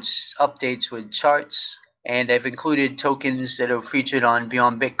post, which updates with charts. And I've included tokens that are featured on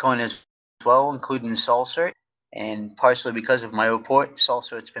Beyond Bitcoin as well, including SolCert. And partially because of my report,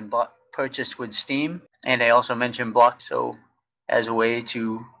 SolCert's been purchased with Steam. And I also mentioned Block, so as a way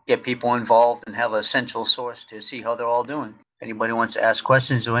to get people involved and have a central source to see how they're all doing. If anybody wants to ask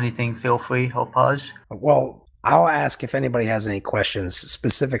questions or anything, feel free. I'll pause. Well, I'll ask if anybody has any questions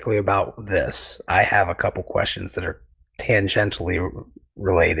specifically about this. I have a couple questions that are tangentially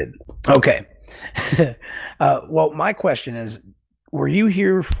related. Okay. Well, my question is, were you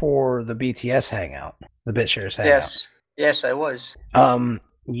here for the BTS Hangout, the BitShares Hangout? Yes, I was.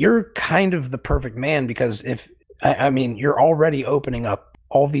 You're kind of the perfect man because you're already opening up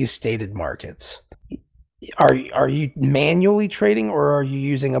all these stated markets. Are you manually trading or are you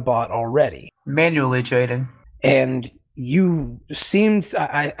using a bot already? Manually trading. And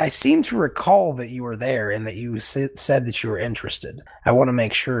I seem to recall that you were there and that you said that you were interested. I want to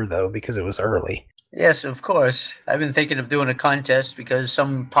make sure, though, because it was early. Yes, of course. I've been thinking of doing a contest because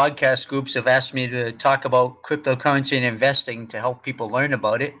some podcast groups have asked me to talk about cryptocurrency and investing to help people learn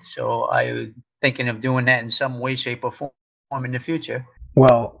about it. So I'm thinking of doing that in some way, shape, or form in the future.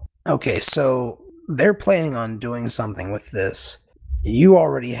 Well, okay, so they're planning on doing something with this. You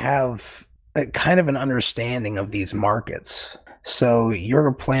already have a kind of an understanding of these markets. So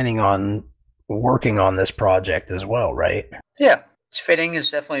you're planning on working on this project as well, right? Yeah, it's fitting. It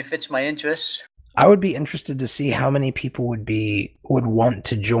definitely fits my interests. I would be interested to see how many people would want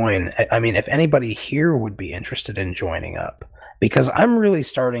to join. I mean, if anybody here would be interested in joining up, because I'm really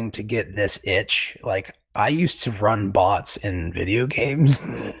starting to get this itch. Like, I used to run bots in video games,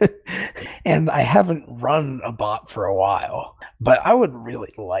 and I haven't run a bot for a while, but I would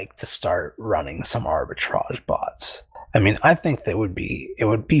really like to start running some arbitrage bots. I mean, I think it would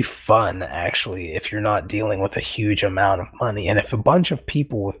be fun, actually, if you're not dealing with a huge amount of money. And if a bunch of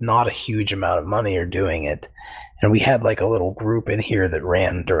people with not a huge amount of money are doing it, and we had like a little group in here that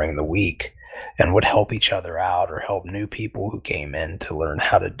ran during the week and would help each other out or help new people who came in to learn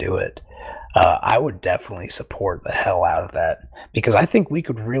how to do it, I would definitely support the hell out of that, because I think we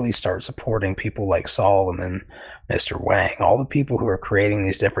could really start supporting people like Solomon, MrWang, all the people who are creating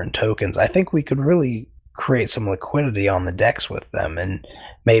these different tokens. I think we could really create some liquidity on the DEX with them and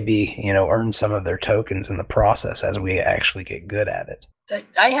maybe, earn some of their tokens in the process as we actually get good at it.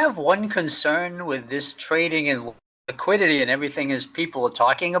 I have one concern with this trading and liquidity and everything is people are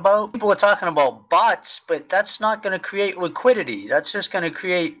talking about. People are talking about bots, but that's not going to create liquidity. That's just going to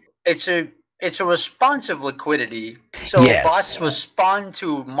create, it's a responsive liquidity. So Yes. Bots respond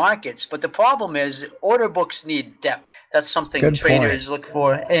to markets, but the problem is order books need depth. That's something Good traders look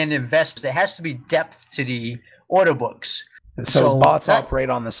for and investors. There has to be depth to the order books. So bots operate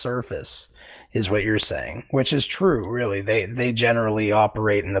on the surface, is what you're saying, which is true, really. They generally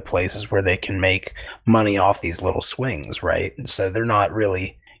operate in the places where they can make money off these little swings, right? So they're not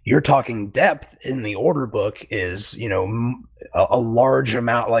really... You're talking depth in the order book is, a large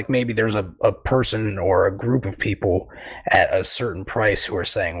amount, like maybe there's a person or a group of people at a certain price who are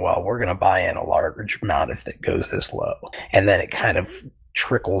saying, well, we're going to buy in a large amount if it goes this low. And then it kind of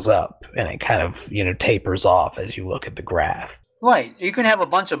trickles up and it kind of, tapers off as you look at the graph. Right. You can have a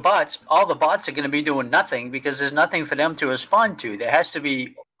bunch of bots. All the bots are going to be doing nothing because there's nothing for them to respond to. There has to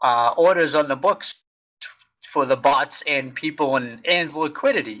be orders on the books for the bots and people and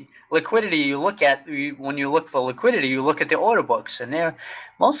liquidity. Liquidity, you look at, when you look for liquidity, you look at the order books, and they're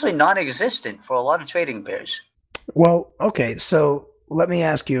mostly non-existent for a lot of trading pairs. Well, okay, so let me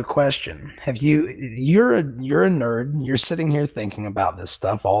ask you a question. You're a nerd, you're sitting here thinking about this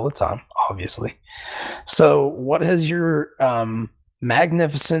stuff all the time, obviously. So what has your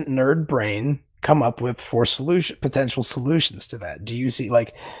magnificent nerd brain come up with for potential solutions to that? Do you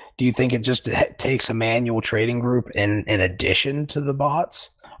think it just takes a manual trading group in addition to the bots,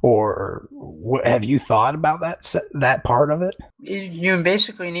 or have you thought about that part of it? You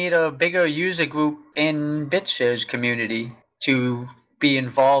basically need a bigger user group in BitShares community to be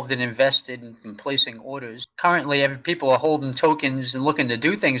involved and invested in placing orders. Currently, people are holding tokens and looking to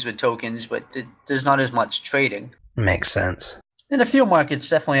do things with tokens, but there's not as much trading. Makes sense. And a few markets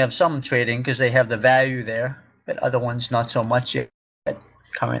definitely have some trading because they have the value there, but other ones not so much yet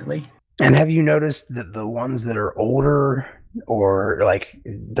currently. And have you noticed that the ones that are older, or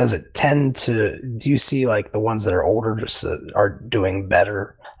does it tend to, do you see like the ones that are older just are doing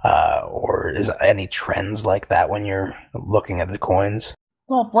better, or is any trends like that when you're looking at the coins?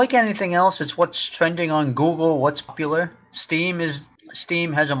 Well, like anything else, it's what's trending on Google, what's popular. Steam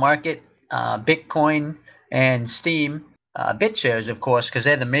has a market, Bitcoin and Steam. BitShares, of course, because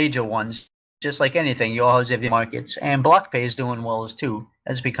they're the major ones. Just like anything, you always have your markets. And BlockPay is doing well as too.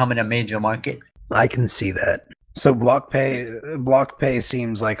 That's becoming a major market. I can see that. So BlockPay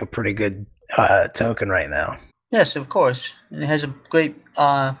seems like a pretty good token right now. Yes, of course. And it has a great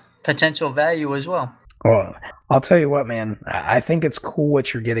potential value as well. Well, I'll tell you what, man. I think it's cool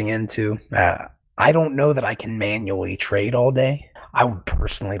what you're getting into. I don't know that I can manually trade all day. I would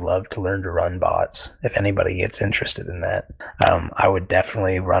personally love to learn to run bots. If anybody gets interested in that, I would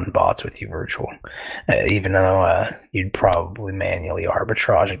definitely run bots with you, Virtual. Even though you'd probably manually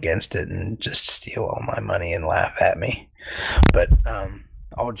arbitrage against it and just steal all my money and laugh at me. But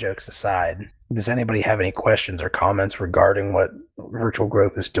all jokes aside, does anybody have any questions or comments regarding what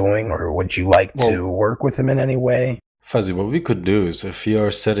VirtualGrowth is doing, or would you like to work with them in any way? Fuzzy, what we could do is if we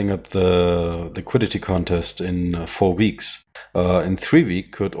are setting up the liquidity contest in 4 weeks, in 3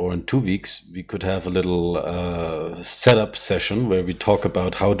 weeks or in 2 weeks, we could have a little setup session where we talk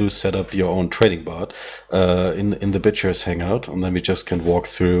about how to set up your own trading bot in the BitShares Hangout, and then we just can walk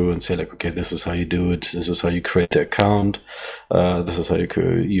through and say like, okay, this is how you do it, this is how you create the account, this is how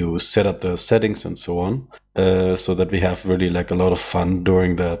you set up the settings and so on. So that we have really like a lot of fun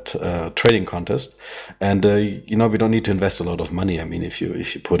during that trading contest, and we don't need to invest a lot of money. I mean, if you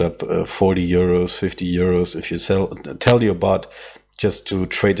put up 40 euros, 50 euros, if you tell your bot just to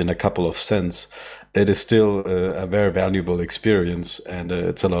trade in a couple of cents, it is still a very valuable experience, and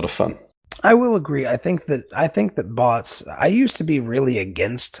it's a lot of fun. I will agree. I think that bots. I used to be really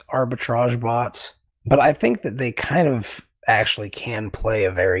against arbitrage bots, but I think that they kind of actually can play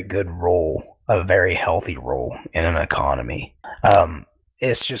a very good role. A very healthy role in an economy.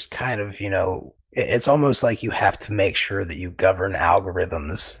 It's just kind of, it's almost like you have to make sure that you govern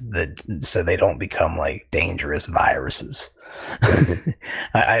algorithms so they don't become like dangerous viruses.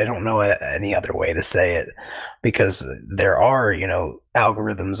 I don't know any other way to say it, because there are,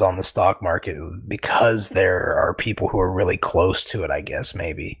 algorithms on the stock market because there are people who are really close to it, I guess,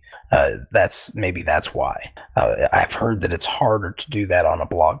 maybe. That's why. I've heard that it's harder to do that on a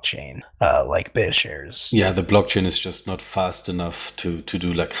blockchain, like BitShares. Yeah, the blockchain is just not fast enough to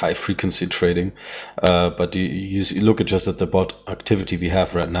do like high frequency trading. But you look at just at the bot activity we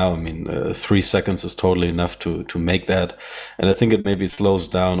have right now. I mean, 3 seconds is totally enough to make that. And I think it maybe slows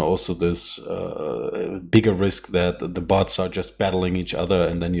down also this bigger risk that the bots are just battling each other,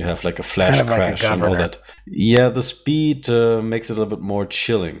 and then you have like a flash kind of crash like and all that. Yeah, the speed makes it a little bit more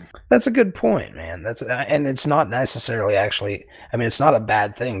chilling. That's a good point, man. And it's not necessarily actually. I mean, it's not a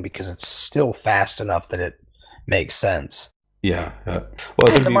bad thing because it's still fast enough that it makes sense. Yeah. Well,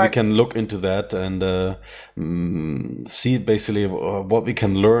 I think we can look into that and see basically what we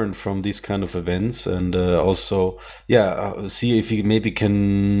can learn from these kind of events, and also, see if we maybe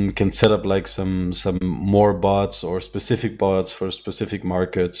can set up like some more bots or specific bots for specific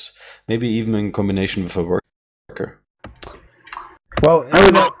markets, maybe even in combination with a worker. Well,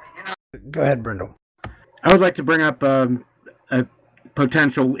 go ahead, Brindle. I would like to bring up a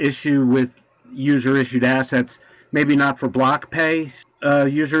potential issue with user-issued assets. Maybe not for BlockPay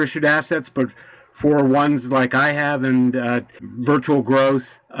user-issued assets, but for ones like I have and VirtualGrowth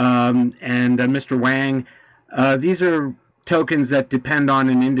and MrWang. These are tokens that depend on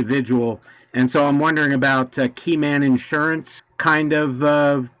an individual, and so I'm wondering about keyman insurance kind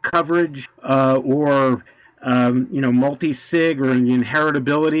of coverage or multi-sig, or the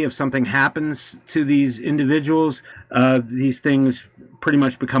inheritability if something happens to these individuals. These things pretty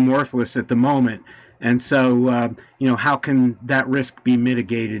much become worthless at the moment. And so, how can that risk be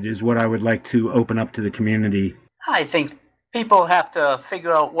mitigated is what I would like to open up to the community. I think people have to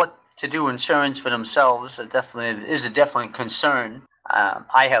figure out what to do insurance for themselves. It definitely is a definite concern.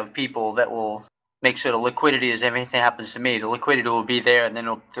 I have people that will make sure the liquidity is, if anything happens to me, the liquidity will be there, and then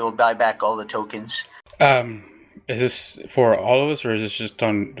they'll buy back all the tokens. Is this for all of us, or is this just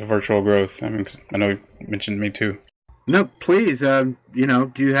on the VirtualGrowth? I mean, 'cause I know you mentioned me too. No, please.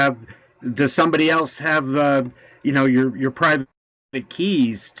 Does somebody else have your private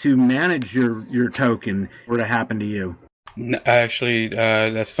keys to manage your token were to happen to you? Actually,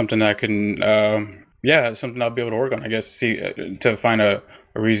 that's something that I can something I'll be able to work on, I guess, see to find a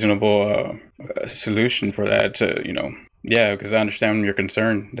reasonable solution for that. Because I understand your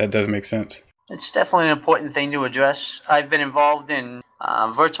concern. That does make sense. It's definitely an important thing to address. I've been involved in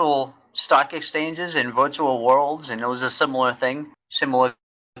virtual stock exchanges and virtual worlds, and it was a similar thing, similar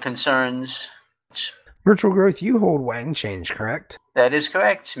concerns. VirtualGrowth, you hold WangChange, correct? That is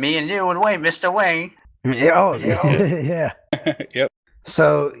correct. Me and you and Wang, Mr. Wang. Yeah. Yep.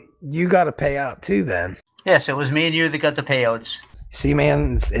 So you got to pay out too, then. Yes, it was me and you that got the payouts. See,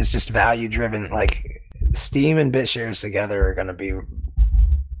 man, it's just value driven. Like Steam and BitShares together are going to be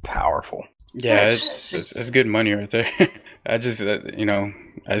powerful. Yeah, it's good money right there. I just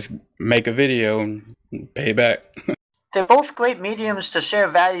make a video and pay back. They're both great mediums to share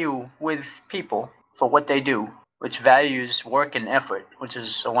value with people for what they do, which values work and effort, which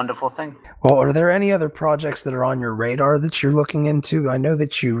is a wonderful thing. Well, are there any other projects that are on your radar that you're looking into? I know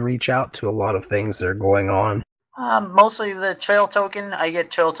that you reach out to a lot of things that are going on. Mostly the Trail token. I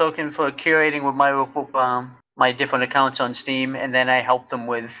get Trail token for curating with my different accounts on Steam, and then I help them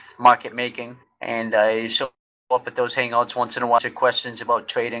with market making. And I show up at those hangouts once in a while to questions about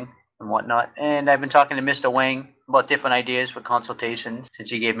trading and whatnot. And I've been talking to Mr. Wang about different ideas for consultations. Since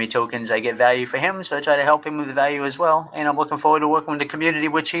he gave me tokens, I get value for him, so I try to help him with the value as well. And I'm looking forward to working with the community,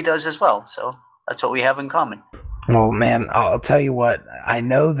 which he does as well. So that's what we have in common. Well, man, I'll tell you what. I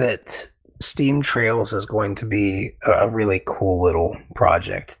know that Steam Trails is going to be a really cool little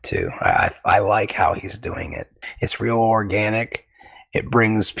project too. I like how he's doing it. It's real organic. It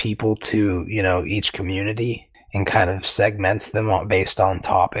brings people to, each community and kind of segments them based on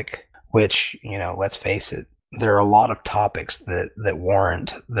topic, which, let's face it, there are a lot of topics that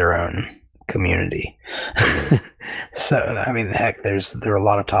warrant their own community. So, I mean, heck, there are a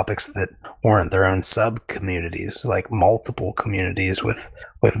lot of topics that warrant their own sub communities, like multiple communities with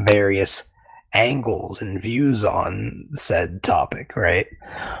various angles and views on said topic, right?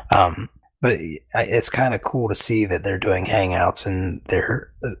 But it's kind of cool to see that they're doing Hangouts and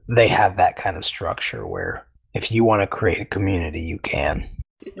they have that kind of structure where if you want to create a community, you can.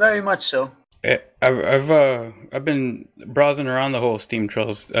 Very much so. I've been browsing around the whole Steam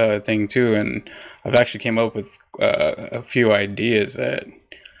Trails thing too, and I've actually came up with a few ideas that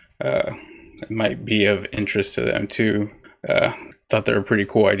might be of interest to them too. Thought they were pretty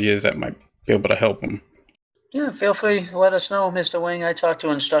cool ideas that might be able to help them. Yeah, feel free to let us know, Mr. Wang. I talked to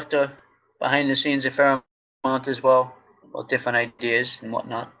Instructor behind the scenes a fair amount as well about different ideas and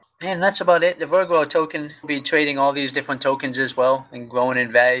whatnot. And that's about it. The VirtualGrowth token will be trading all these different tokens as well and growing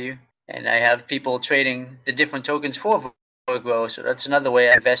in value. And I have people trading the different tokens for VirtualGrowth, so that's another way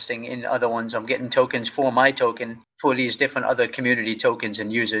of investing in other ones. I'm getting tokens for my token for these different other community tokens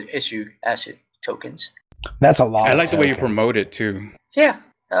and user issue asset tokens. That's a lot. I like the way you promote it too. Yeah,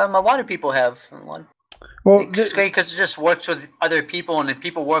 a lot of people have. Well, it's great because it just works with other people, and then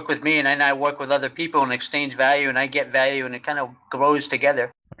people work with me, and then I work with other people and exchange value, and I get value, and it kind of grows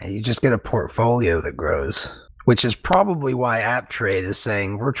together. You just get a portfolio that grows, which is probably why Apptrade is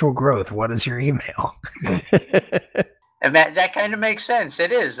saying, VirtualGrowth, what is your email? And that kind of makes sense.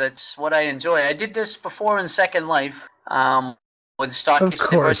 It is. That's what I enjoy. I did this before in Second Life with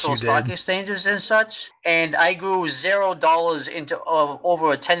virtual stock exchanges and such, and I grew $0 into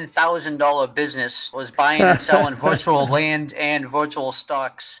over a $10,000 business. Was buying and selling virtual land and virtual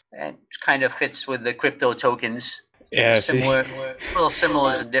stocks, and kind of fits with the crypto tokens. Yeah, similar, little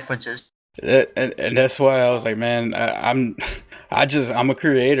similars and differences. And that's why I was like, man, I'm a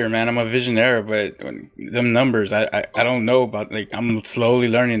creator, man. I'm a visionary, but them numbers, I don't know about. Like, I'm slowly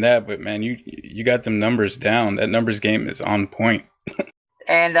learning that, but man, you got them numbers down. That numbers game is on point.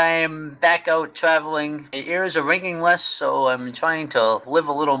 And I am back out traveling. My ears are ringing less, so I'm trying to live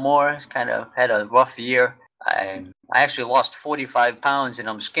a little more. Kind of had a rough year. I actually lost 45 pounds, and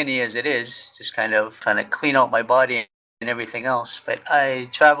I'm skinny as it is. Just kind of trying to clean out my body and everything else. But I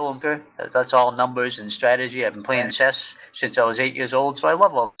travel. That's all numbers and strategy. I've been playing chess since I was 8 years old, so I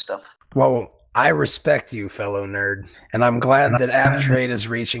love all this stuff. Well, I respect you, fellow nerd, and I'm glad that Apptrade is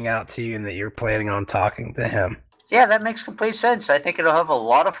reaching out to you and that you're planning on talking to him. Yeah, that makes complete sense. I think it'll have a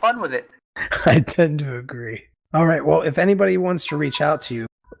lot of fun with it. I tend to agree. All right, well, if anybody wants to reach out to you,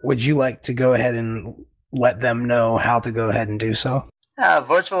 would you like to go ahead and let them know how to go ahead and do so?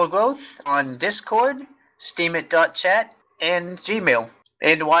 VirtualGrowth on Discord, steamit.chat, and Gmail.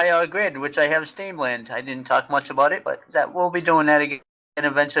 And YR Grid, which I have Steamland. I didn't talk much about it, but we'll be doing that again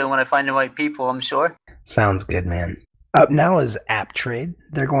eventually when I find the right people, I'm sure. Sounds good, man. Up now is Apptrade.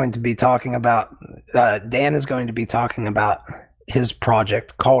 They're going to be talking about, Dan is going to be talking about his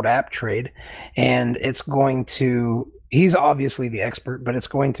project called Apptrade, and it's going to, he's obviously the expert, but it's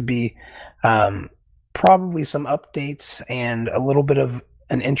going to be probably some updates and a little bit of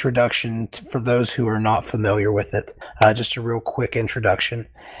an introduction for those who are not familiar with it. Just a real quick introduction.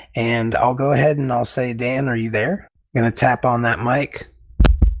 And I'll go ahead and I'll say, Dan, are you there? I'm going to tap on that mic.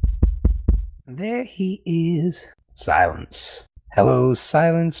 There he is. Silence. Hello,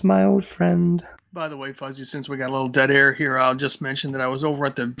 Silence, my old friend. By the way, Fuzzy, since we got a little dead air here, I'll just mention that I was over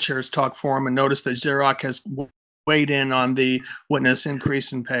at the Shares Talk forum and noticed that Xerox has weighed in on the witness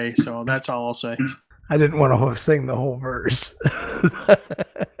increase in pay. So that's all I'll say. I didn't want to sing the whole verse.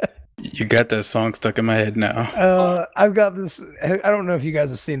 You got that song stuck in my head now. I've got this. I don't know if you guys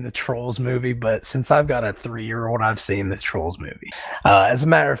have seen the Trolls movie, but since I've got a 3-year-old, I've seen the Trolls movie. As a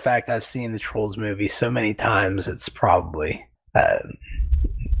matter of fact, I've seen the Trolls movie so many times, it's probably,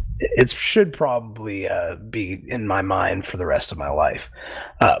 it should probably be in my mind for the rest of my life.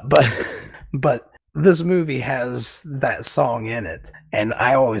 But this movie has that song in it, and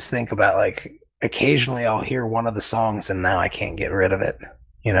I always think about, like, occasionally I'll hear one of the songs, and now I can't get rid of it.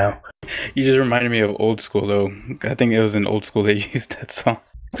 You know, you just reminded me of Old School, though. I think it was in Old School they used that song.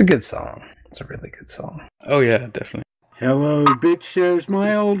 It's a good song. It's a really good song. Oh yeah, definitely. Hello, BitShares,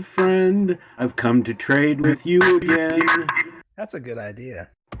 my old friend. I've come to trade with you again. That's a good idea.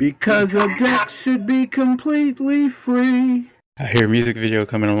 Because a debt should be completely free. I hear a music video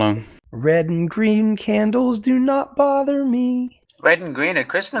coming along. Red and green candles do not bother me. Red and green are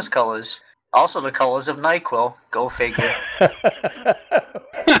Christmas colors. Also the colors of NyQuil. Go figure.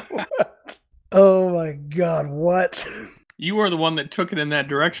 What? Oh my god, what? You were the one that took it in that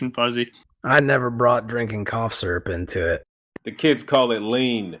direction, Fuzzy. I never brought drinking cough syrup into it. The kids call it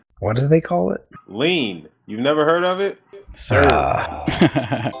lean. What do they call it? Lean. You've never heard of it? Syrup,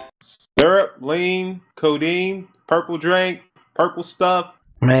 lean, codeine, purple drink, purple stuff,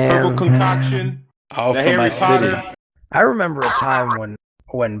 Man, purple concoction. All The for Harry my Potter. city. I remember a time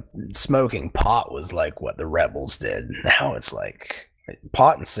when smoking pot was like what the rebels did. Now it's like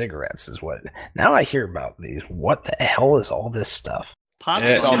pot and cigarettes is what. Now I hear about these. What the hell is all this stuff? Pot's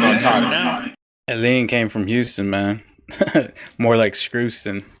Yeah, just it's all getting about started time. now. Eileen came from Houston, man. More like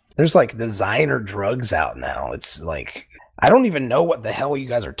Scrooston. There's like designer drugs out now. It's like I don't even know what the hell you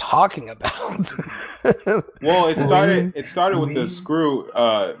guys are talking about. Well, it started with Lean. the screw.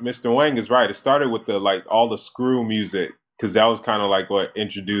 Mr. Wang is right. It started with the all the screw music, because that was kind of like what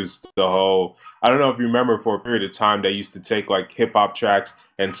introduced the whole. I don't know if you remember, for a period of time they used to take like hip hop tracks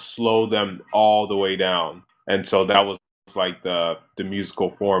and slow them all the way down, and so that was like the musical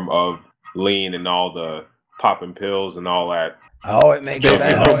form of lean and all the popping pills and all that. Oh, it makes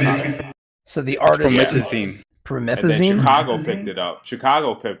Basically, sense. So the artist Promethazine. And then Promethazine. Chicago picked it up.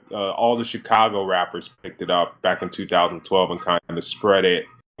 Chicago picked all the Chicago rappers picked it up back in 2012 and kind of spread it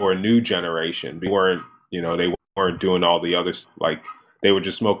for a new generation. They weren't doing all the others, like they were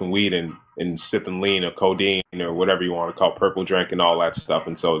just smoking weed and sipping lean or codeine or whatever you want to call purple drink and all that stuff.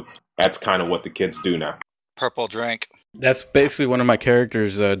 And so that's kind of what the kids do now. Purple drink. That's basically one of my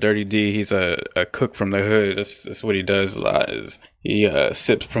characters, Dirty D. He's a cook from the hood. That's what he does a lot. Is he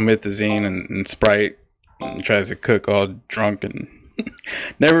sips promethazine and Sprite and tries to cook all drunk and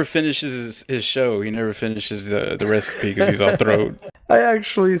never finishes his show. He never finishes the recipe because he's all throat. I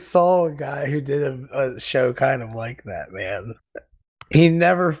actually saw a guy who did a show kind of like that, man. He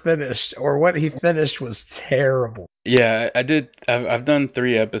never finished, or what he finished was terrible. Yeah, I did. I've done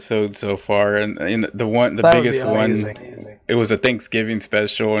 3 episodes so far, and the That would be biggest one. amazing. It was a Thanksgiving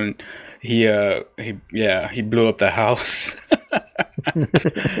special, and he blew up the house.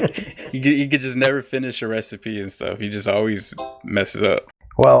 He could just never finish a recipe and stuff. He just always messes up.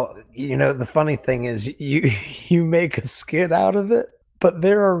 Well, the funny thing is you make a skit out of it, but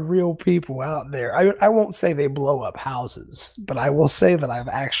there are real people out there. I won't say they blow up houses, but I will say that I've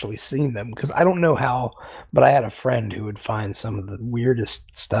actually seen them, because I don't know how, but I had a friend who would find some of the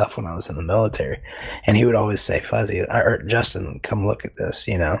weirdest stuff when I was in the military, and he would always say, Fuzzy, or Justin, come look at this,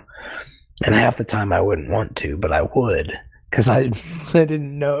 and half the time I wouldn't want to, but I would, because I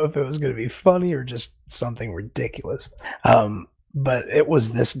didn't know if it was going to be funny or just something ridiculous. But it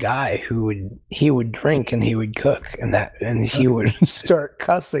was this guy who would drink and he would cook, and he would start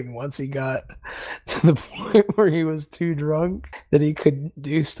cussing once he got to the point where he was too drunk that he couldn't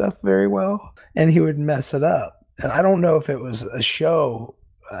do stuff very well, and he would mess it up. And I don't know if it was a show.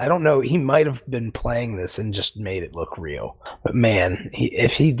 I don't know. He might have been playing this and just made it look real. But man,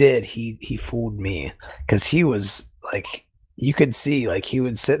 if he did, he fooled me, because he was like, you could see, like, he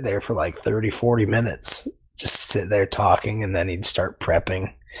would sit there for like 30, 40 minutes, just sit there talking, and then he'd start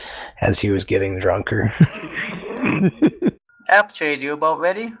prepping as he was getting drunker. Apptrade, you about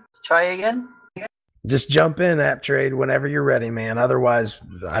ready? Try again? Just jump in, Apptrade, whenever you're ready, man. Otherwise,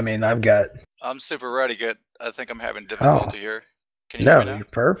 I've got... I'm super ready. Good. I think I'm having difficulty here. Can you No, hear me now? you're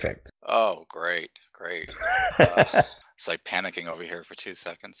perfect. Oh, great. It's like panicking over here for 2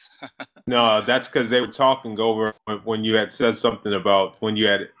 seconds. No, that's because they were talking over when you had said something about when you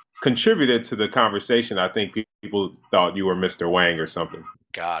had contributed to the conversation. I think people thought you were Mr. Wang or something.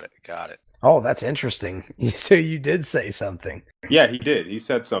 Got it. Oh, that's interesting. So you did say something. Yeah, he did. He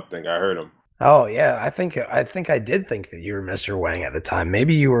said something. I heard him. Oh yeah, I think I did think that you were Mr. Wang at the time.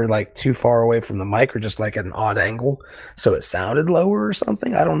 Maybe you were like too far away from the mic, or just like at an odd angle, so it sounded lower or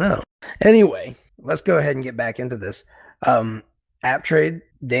something. I don't know. Anyway, let's go ahead and get back into this. Apptrade,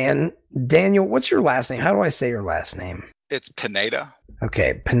 Daniel, what's your last name? How do I say your last name? It's Pineda.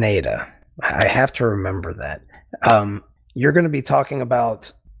 Okay, Pineda. I have to remember that. You're going to be talking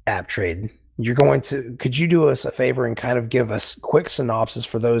about Apptrade. Could you do us a favor and kind of give us quick synopsis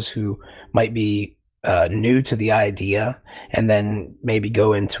for those who might be new to the idea, and then maybe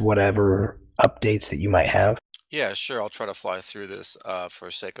go into whatever updates that you might have? Yeah, sure. I'll try to fly through this for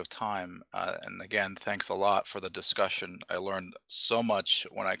sake of time. And again, thanks a lot for the discussion. I learned so much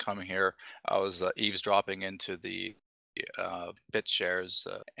when I come here. I was eavesdropping into the bit shares,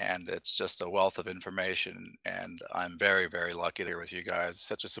 and it's just a wealth of information, and I'm very, very lucky there with you guys.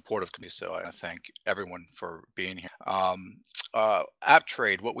 Such a supportive community, so I thank everyone for being here.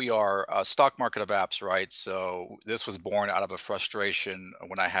 Apptrade, what we are, a stock market of apps, right? So this was born out of a frustration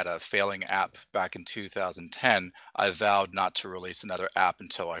when I had a failing app back in 2010. I vowed not to release another app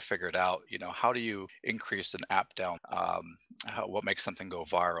until I figured out, how do you increase an app down? What makes something go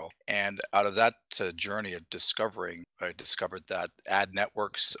viral? And out of that journey of discovering, I discovered that ad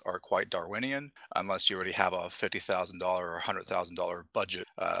networks are quite Darwinian. Unless you already have a $50,000 or $100,000 budget,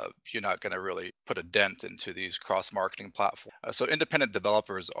 you're not going to really put a dent into these cross-marketing platforms. So independent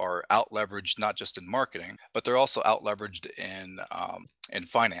developers are out-leveraged not just in marketing, but they're also out-leveraged in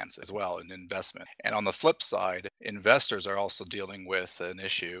finance as well, in investment. And on the flip side, investors are also dealing with an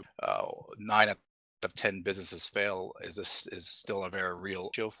issue. 9 of 10 businesses fail is still a very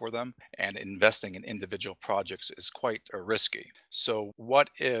real issue for them, and investing in individual projects is quite risky. So what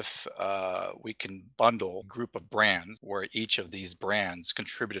if we can bundle a group of brands where each of these brands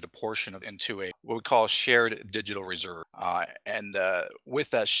contributed a portion into what we call shared digital reserve, and with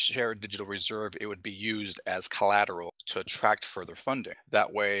that shared digital reserve, it would be used as collateral to attract further funding.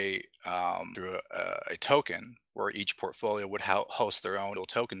 That way, through a token, where each portfolio would host their own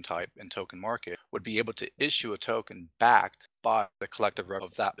token type and token market, would be able to issue a token backed by the collective revenue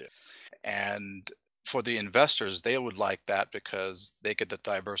of that. And for the investors, they would like that because they get to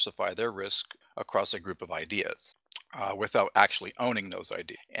diversify their risk across a group of ideas. Without actually owning those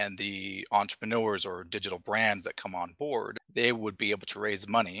ideas. And the entrepreneurs or digital brands that come on board, they would be able to raise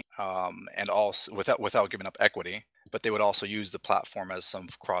money and also without giving up equity, but they would also use the platform as some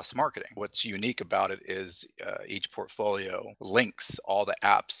cross marketing. What's unique about it is each portfolio links all the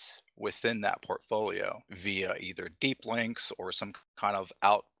apps within that portfolio via either deep links or some kind of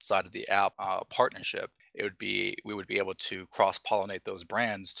outside of the app partnership. We would be able to cross-pollinate those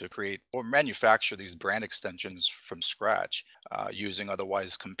brands to create or manufacture these brand extensions from scratch using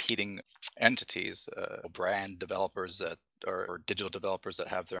otherwise competing entities, brand developers that or digital developers that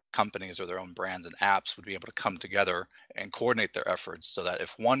have their companies or their own brands and apps would be able to come together and coordinate their efforts so that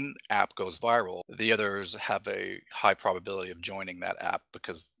if one app goes viral, the others have a high probability of joining that app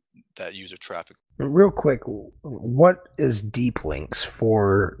because that user traffic. Real quick, what is deep links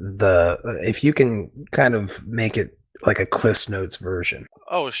for if you can kind of make it like a Cliff's Notes version?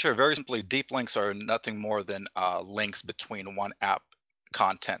 Oh, sure. Very simply, deep links are nothing more than links between one app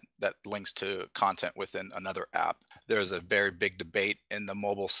content that links to content within another app. There's a very big debate in the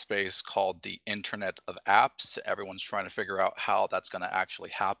mobile space called the Internet of Apps. Everyone's trying to figure out how that's going to actually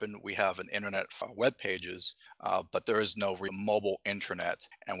happen. We have an internet for web pages, but there is no real mobile internet.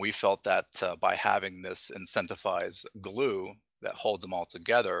 And we felt that by having this incentivized glue that holds them all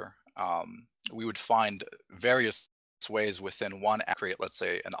together, we would find various ways within one app, create, let's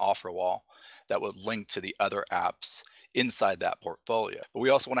say, an offer wall that would link to the other apps inside that portfolio. But we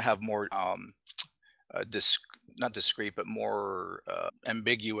also want to have more not discrete, but more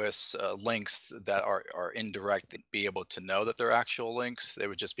ambiguous links that are indirect, be able to know that they're actual links. They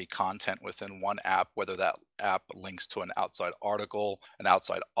would just be content within one app, whether that app links to an outside article, an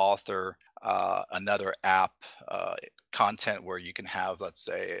outside author, another app, content where you can have, let's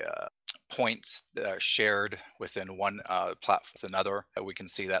say, points that are shared within one platform with another. We can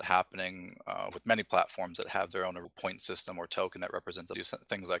see that happening with many platforms that have their own point system or token that represents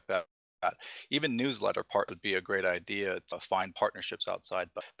things like that. Even newsletter part would be a great idea to find partnerships outside.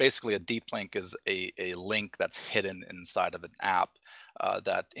 But basically, a deep link is a link that's hidden inside of an app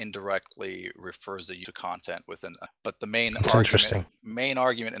that indirectly refers you to content within. But the main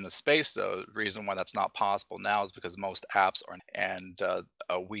argument in the space, though, the reason why that's not possible now is because most apps are, and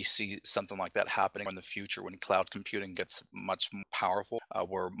we see something like that happening in the future when cloud computing gets much more powerful,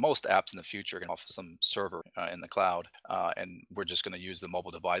 where most apps in the future are going to offer some server in the cloud, and we're just going to use the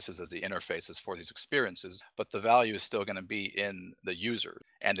mobile devices as the interfaces for these experiences. But the value is still going to be in the user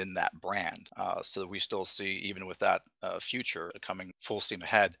and in that brand. So we still see, even with that future coming full steam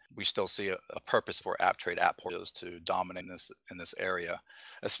ahead, we still see a purpose for Apptrade app portfolios to dominate in this area,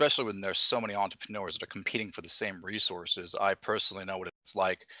 especially when there's so many entrepreneurs that are competing for the same resources. I personally know what it's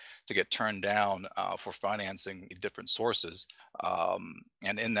like to get turned down for financing different sources.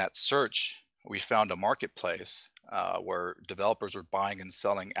 And in that search, we found a marketplace where developers were buying and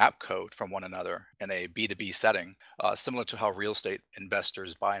selling app code from one another in a B2B setting, similar to how real estate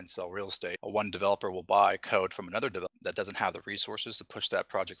investors buy and sell real estate. One developer will buy code from another developer that doesn't have the resources to push that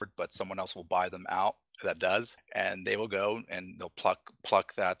project forward, but someone else will buy them out that does, and they will go and they'll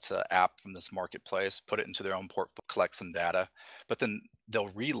pluck that app from this marketplace, put it into their own portfolio, collect some data, but then they'll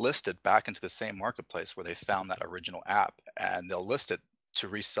relist it back into the same marketplace where they found that original app, and they'll list it to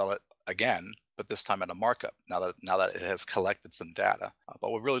resell it again but this time at a markup. Now that it has collected some data.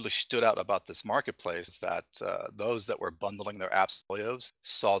 But what really stood out about this marketplace is that those that were bundling their apps portfolios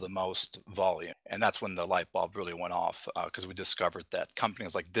saw the most volume, and that's when the light bulb really went off, because we discovered that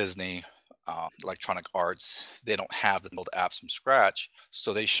companies like Disney, Electronic Arts, they don't have the build apps from scratch,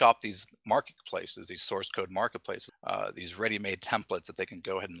 so they shop these marketplaces, these source code marketplaces, these ready-made templates that they can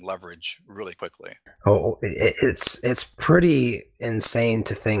go ahead and leverage really quickly. Oh, it's pretty insane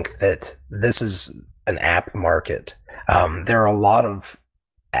to think that this is an app market. There are a lot of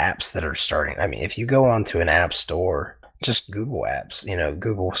apps that are starting. I mean, if you go onto an app store, just Google apps,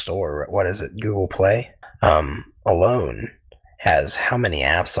 Google Store, what is it, Google Play, alone has how many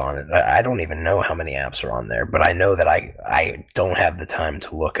apps on it? I don't even know how many apps are on there, but I know that I don't have the time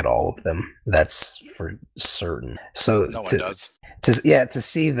to look at all of them. That's for certain. So no one does. To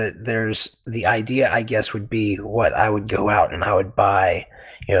see that there's the idea, I guess, would be what I would go out and I would buy,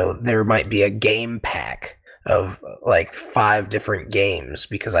 there might be a game pack of like 5 different games,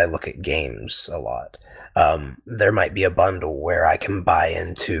 because I look at games a lot. There might be a bundle where I can buy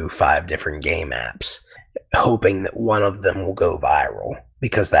into 5 different game apps, hoping that one of them will go viral,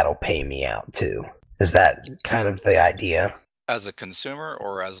 because that'll pay me out too. Is that kind of the idea? As a consumer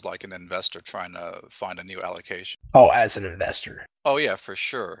or as like an investor trying to find a new allocation? Oh, as an investor. Oh yeah, for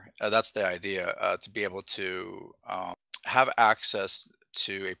sure. That's the idea, to be able to have access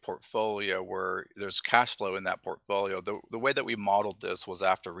to a portfolio where there's cash flow in that portfolio. The way that we modeled this was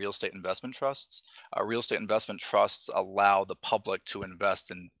after real estate investment trusts. Real estate investment trusts allow the public to invest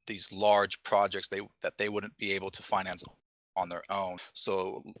in these large projects that they wouldn't be able to finance on their own.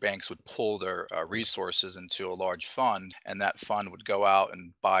 So banks would pull their resources into a large fund, and that fund would go out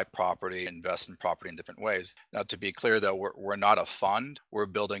and buy property, invest in property in different ways. Now, to be clear though, we're not a fund. We're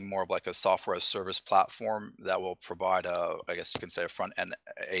building more of like a software as service platform that will provide I guess you can say, a front end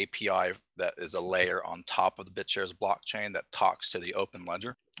API that is a layer on top of the BitShares blockchain that talks to the open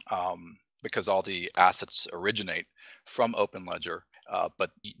ledger, because all the assets originate from open ledger.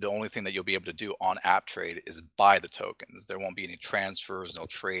 But the only thing that you'll be able to do on Apptrade is buy the tokens. There won't be any transfers, no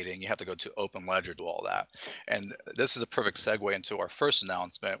trading. You have to go to Open Ledger to do all that. And this is a perfect segue into our first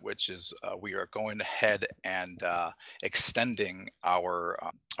announcement, which is we are going ahead and extending our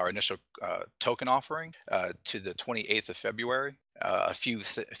initial token offering to the 28th of February. A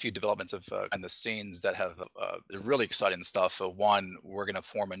few developments of in the scenes that have really exciting stuff. One, we're going to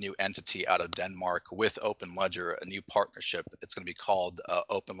form a new entity out of Denmark with Open Ledger, a new partnership. It's going to be called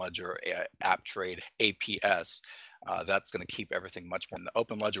Open Ledger Apptrade APS. That's going to keep everything much more. The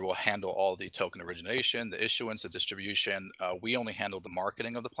Open Ledger will handle all the token origination, the issuance, the distribution. We only handle the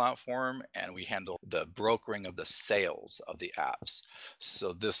marketing of the platform, and we handle the brokering of the sales of the apps.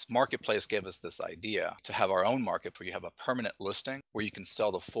 So this marketplace gave us this idea to have our own market where you have a permanent listing where you can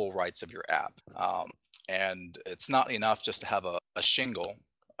sell the full rights of your app. And it's not enough just to have a shingle,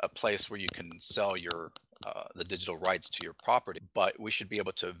 a place where you can sell your the digital rights to your property, but we should be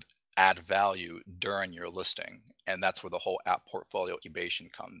able to add value during your listing. And that's where the whole app portfolio incubation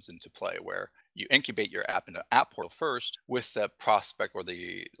comes into play, where you incubate your app in an app portal first with the prospect or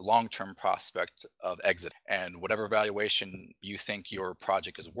the long-term prospect of exit. And whatever valuation you think your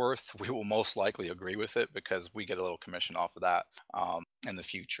project is worth, we will most likely agree with it, because we get a little commission off of that in the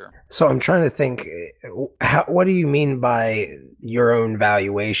future. So I'm trying to think, what do you mean by your own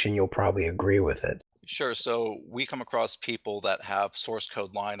valuation? You'll probably agree with it. Sure. So we come across people that have source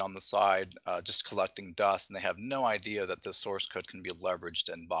code lying on the side, just collecting dust, and they have no idea that the source code can be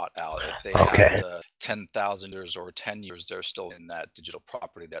leveraged and bought out. If they have 10,000 years or 10 years, they're still in that digital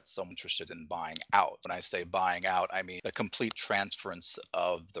property that's so interested in buying out. When I say buying out, I mean the complete transference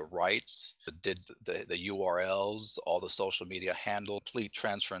of the rights, the URLs, all the social media handle, complete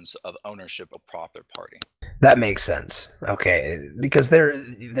transference of ownership of proper party. That makes sense. Okay, because there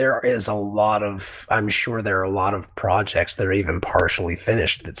is a lot of, I'm sure there are a lot of projects that are even partially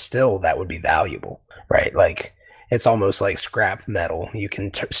finished that would be valuable, right? Like, it's almost like scrap metal. You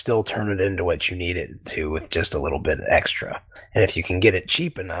can still turn it into what you need it to with just a little bit extra. And if you can get it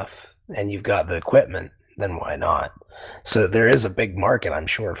cheap enough and you've got the equipment, then why not? So there is a big market, I'm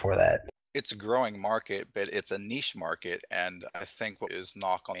sure, for that. It's a growing market, but it's a niche market, and I think what is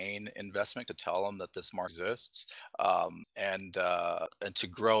knock on main investment to tell them that this market exists, and to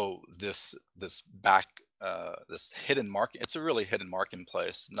grow this back this hidden market. It's a really hidden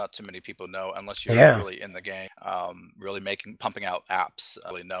marketplace. Not too many people know unless you're Yeah. really in the game, really pumping out apps.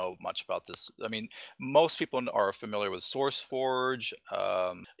 Really know much about this. I mean, most people are familiar with SourceForge.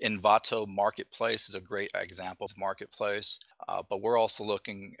 Envato Marketplace is a great example of marketplace. But we're also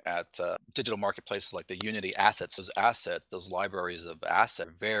looking at digital marketplaces like the Unity assets. Those assets, those libraries of assets,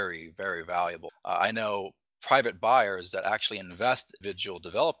 are very, very valuable. I know private buyers that actually invest in individual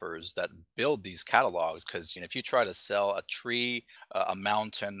developers that build these catalogs, because if you try to sell a tree, a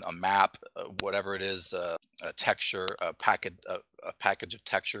mountain, a map, whatever it is, a texture, a package of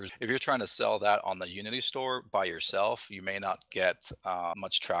textures, if you're trying to sell that on the Unity store by yourself, you may not get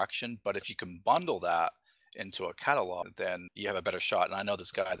much traction. But if you can bundle that into a catalog, then you have a better shot. And I know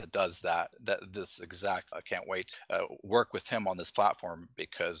this guy that does that, I can't wait to work with him on this platform,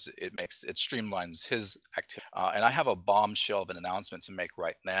 because it streamlines his activity. And I have a bombshell of an announcement to make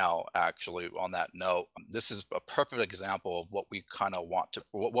right now, actually, on that note. This is a perfect example of what we kind of want to,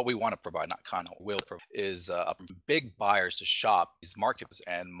 what we want to provide, not kind of, will provide, is big buyers to shop these markets.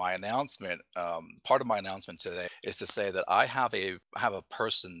 And my announcement, part of my announcement today is to say that I have a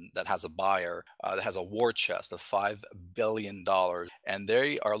person that has a buyer that has a war chest of $5 billion, and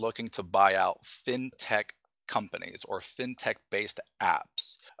they are looking to buy out fintech companies or fintech based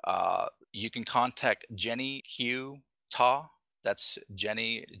apps. You can contact Jenny Q Ta. That's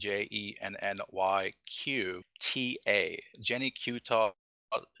Jenny, JENNYQTA. Jenny Q Ta.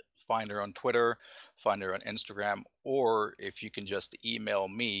 Find her on Twitter, find her on Instagram, or if you can just email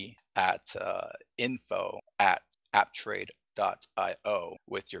me at info@apptrade.io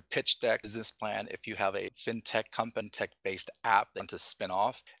with your pitch deck, business plan. If you have a fintech company, tech-based app to spin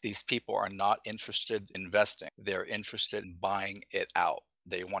off, these people are not interested in investing. They're interested in buying it out.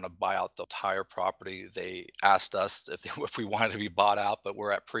 They want to buy out the entire property. They asked us if we wanted to be bought out, but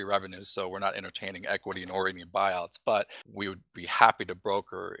we're at pre-revenue, so we're not entertaining equity nor any buyouts. But we would be happy to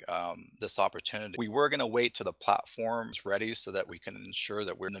broker this opportunity. We were going to wait till the platform's ready so that we can ensure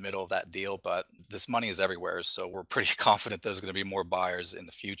that we're in the middle of that deal. But this money is everywhere, so we're pretty confident there's going to be more buyers in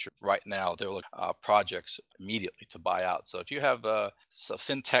the future. Right now, they're looking projects immediately to buy out. So if you have a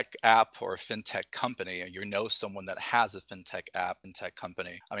fintech app or a fintech company, and you know someone that has a fintech app, fintech company,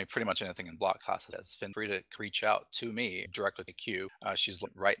 I mean, pretty much anything in block class has, feel free to reach out to me directly to Q. She's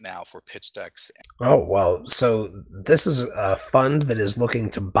looking right now for pitch decks. Oh, well, so this is a fund that is looking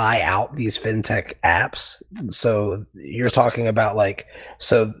to buy out these fintech apps. So you're talking about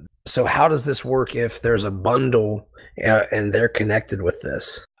so how does this work if there's a bundle and they're connected with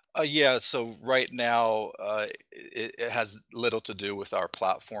this? Yeah, so right now it has little to do with our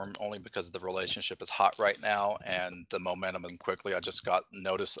platform, only because the relationship is hot right now and the momentum is quickly. I just got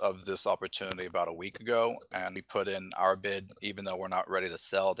notice of this opportunity about a week ago, and we put in our bid. Even though we're not ready to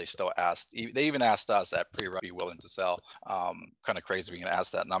sell, they still asked. They even asked us at pre-rev be willing to sell. Kind of crazy we can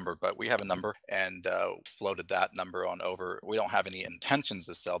ask that number, but we have a number and floated that number on over. We don't have any intentions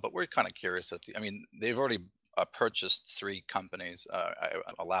to sell, but we're kind of curious. I mean, they've already purchased 3 companies.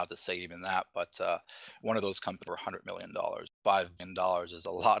 I'm allowed to say even that, but one of those companies were $100 million. $5 million is a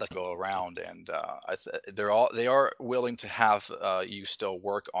lot to go around, and they are willing to have you still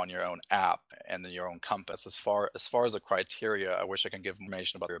work on your own app and then your own company. As far as the criteria, I wish I can give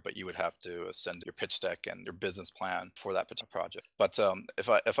information about it, but you would have to send your pitch deck and your business plan for that particular project. But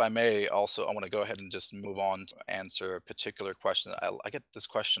if I may, also I want to go ahead and just move on to answer a particular question. I get this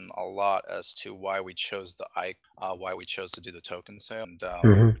question a lot as to why we chose why we chose to do the token sale. And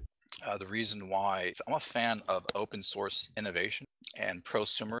the reason why, I'm a fan of open source innovation and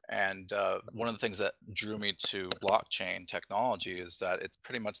prosumer. And one of the things that drew me to blockchain technology is that it's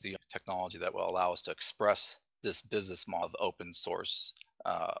pretty much the technology that will allow us to express this business model of open source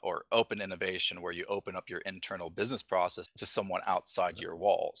or open innovation, where you open up your internal business process to someone outside your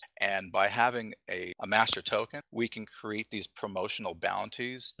walls. And by having a master token, we can create these promotional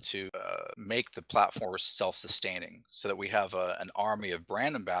bounties to make the platform self-sustaining, so that we have an army of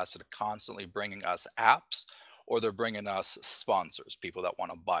brand ambassadors constantly bringing us apps, or they're bringing us sponsors, people that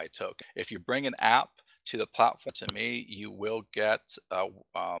want to buy token. If you bring an app to the platform, to me, you will get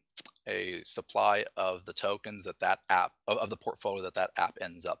a supply of the tokens that app, of the portfolio that app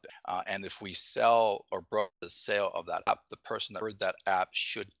ends up in. And if we sell or broker the sale of that app, the person that heard that app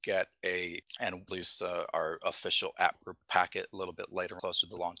should get and release our official app group packet a little bit later, closer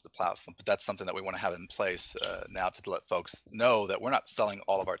to the launch of the platform. But that's something that we want to have in place now, to let folks know that we're not selling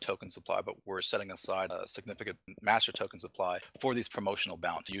all of our token supply, but we're setting aside a significant master token supply for these promotional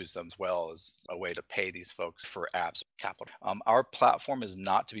bound to use them, as well as a way to pay these folks for apps capital. Our platform is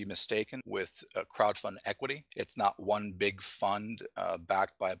not to be mistaken mistaken with crowdfund equity. It's not one big fund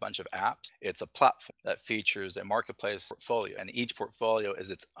backed by a bunch of apps. It's a platform that features a marketplace portfolio, and each portfolio is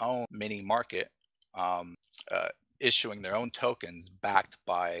its own mini market, issuing their own tokens backed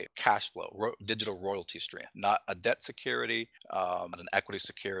by cash flow, digital royalty stream, not a debt security, not an equity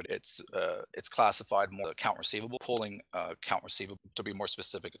security. It's classified more account receivable, pulling account receivable. To be more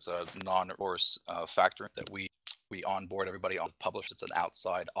specific, it's a non-recourse factor that we onboard everybody on publish. It's an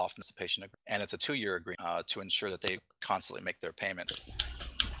outside off participation agreement, and it's a 2-year agreement to ensure that they constantly make their payments.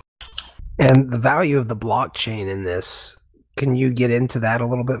 And the value of the blockchain in this, can you get into that a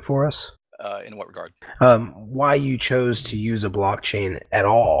little bit for us? In what regard? Why you chose to use a blockchain at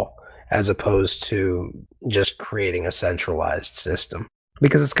all as opposed to just creating a centralized system?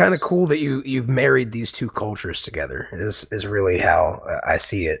 Because it's kind of cool that you've married these two cultures together is really how I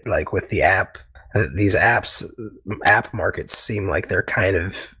see it. Like with the app, these app markets seem like they're kind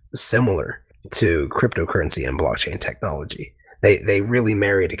of similar to cryptocurrency and blockchain technology. They really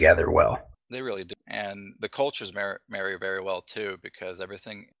marry together well. They really do. And the cultures marry very well too, because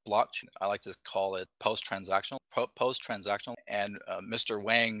everything blockchain, I like to call it post-transactional. And Mr.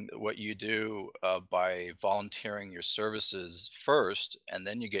 Wang, what you do by volunteering your services first, and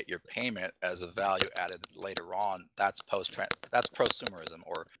then you get your payment as a value added later on, that's prosumerism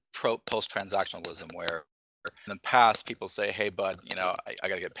or post-transactionalism, where in the past, people say, hey, bud, I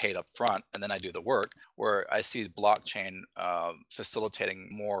got to get paid up front and then I do the work, where I see blockchain facilitating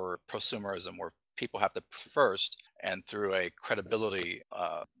more prosumerism, where people have to first, and through a credibility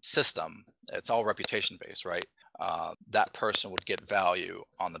system, it's all reputation based, right? That person would get value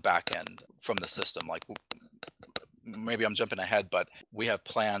on the back end from the system. Like, maybe I'm jumping ahead, but we have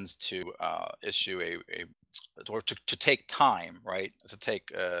plans to issue or to take time, right? To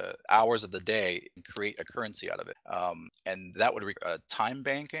take hours of the day and create a currency out of it. And that would require time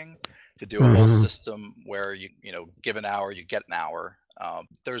banking to do a whole system where you give an hour, you get an hour.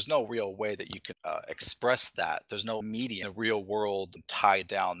 There's no real way that you can express that. There's no media in the real world tie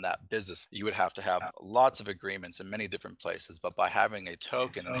down that business. You would have to have lots of agreements in many different places, but by having a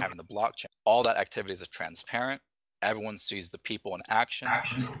token and having the blockchain, all that activity is transparent. Everyone sees the people in action.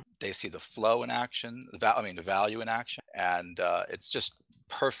 They see the flow in action, the value in action. And it's just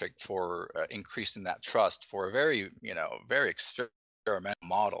perfect for increasing that trust for a very, very experimental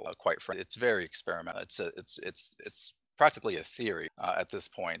model. Quite frankly, it's very experimental. It's practically a theory at this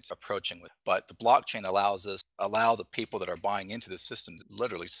point approaching with, but the blockchain allow the people that are buying into the system to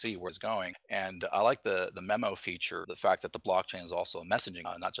literally see where it's going. And I like the memo feature, the fact that the blockchain is also a messaging,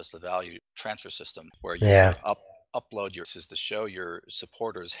 not just a value transfer system, where you can upload your to show your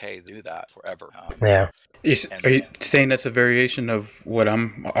supporters, hey, do that forever. Are you saying that's a variation of what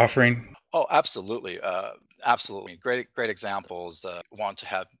I'm offering? Oh, absolutely. Absolutely. Great examples. Want to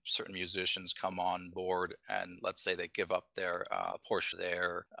have certain musicians come on board, and let's say they give up their portion of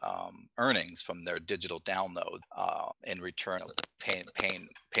their earnings from their digital download in return of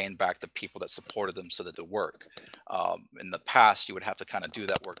paying back the people that supported them so that the work. In the past, you would have to kind of do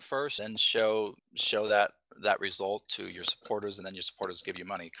that work first, and show that result to your supporters, and then your supporters give you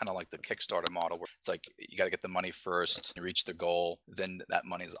money, kind of like the Kickstarter model, where it's like you got to get the money first, reach the goal, then that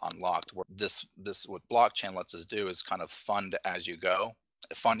money is unlocked. Where this what blockchain lets us do is kind of fund as you go.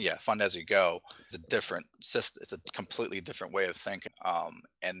 Fund as you go. It's a different system. It's a completely different way of thinking.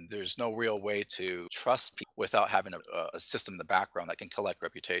 And there's no real way to trust people without having a system in the background that can collect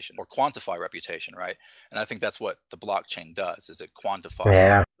reputation or quantify reputation, right? And I think that's what the blockchain does, is it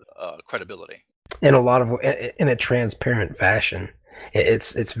quantifies credibility. In a transparent fashion.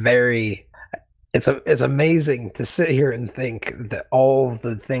 It's amazing to sit here and think that all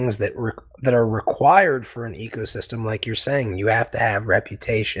the things that are required for an ecosystem, like you're saying, you have to have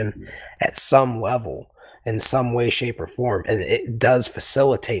reputation at some level, in some way, shape, or form, and it does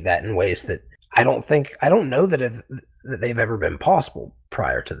facilitate that in ways that I don't know that they've ever been possible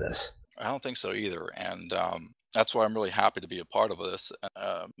prior to this. I don't think so either, and that's why I'm really happy to be a part of this.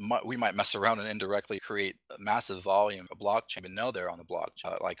 We might mess around and indirectly create a massive volume of blockchain, even though they're on the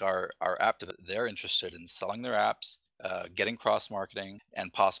blockchain. Like our app, they're interested in selling their apps, getting cross-marketing,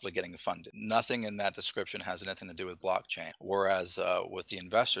 and possibly getting funded. Nothing in that description has anything to do with blockchain. Whereas with the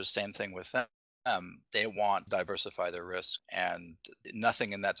investors, same thing with them. They want to diversify their risk, and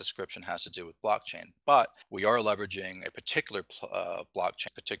nothing in that description has to do with blockchain. But we are leveraging a particular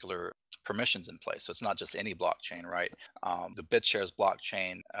blockchain, particular permissions in place. So it's not just any blockchain, right? The BitShares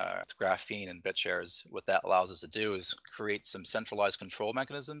blockchain, Graphene and BitShares, what that allows us to do is create some centralized control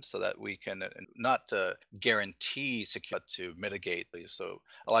mechanisms so that we can not guarantee security, but to mitigate these. So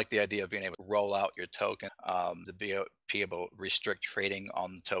I like the idea of being able to roll out your token, to be able to restrict trading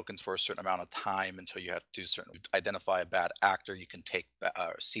on the tokens for a certain amount of time until you have to do certain, identify a bad actor, you can take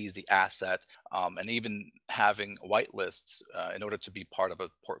seize the asset, and even having whitelists in order to be part of a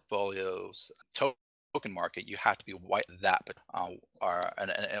portfolio's token market, you have to be white that. And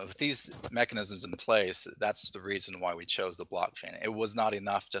with these mechanisms in place, that's the reason why we chose the blockchain. It was not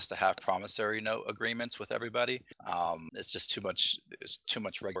enough just to have promissory note agreements with everybody. It's just too much. It's too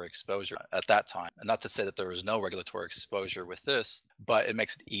much regulatory exposure at that time. And not to say that there was no regulatory exposure with this, but it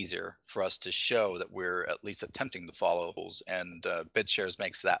makes it easier for us to show that we're at least attempting to follow rules. And BitShares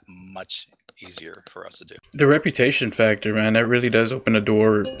makes that much easier for us to do. The reputation factor, man, that really does open a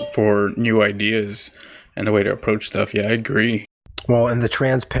door for new ideas and the way to approach stuff. Yeah, I agree. Well, and the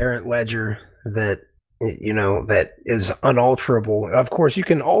transparent ledger that, you know, that is unalterable. Of course, you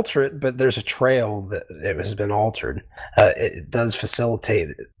can alter it, but there's a trail that it has been altered. It does facilitate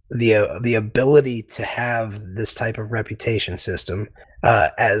the ability to have this type of reputation system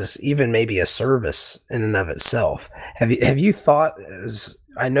as even maybe a service in and of itself. Have you thought,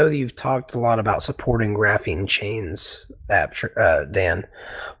 I know that you've talked a lot about supporting graphene chains, Dan,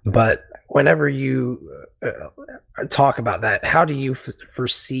 but whenever you talk about that, how do you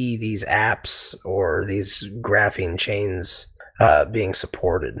foresee these apps or these graphene chains being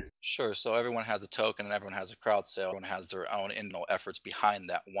supported? Sure. So everyone has a token and everyone has a crowd sale. Everyone has their own internal efforts behind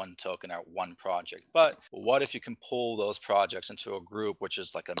that one token or one project. But what if you can pull those projects into a group, which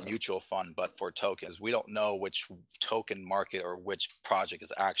is like a mutual fund, but for tokens? We don't know which token market or which project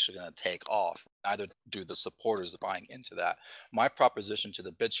is actually going to take off. Neither do the supporters buying into that. My proposition to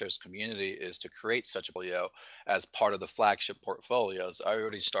the BitShares community is to create such a portfolio as part of the flagship portfolios. I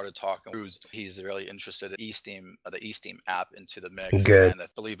already started talking. He's really interested in the eSteam app into the mix. Good. And I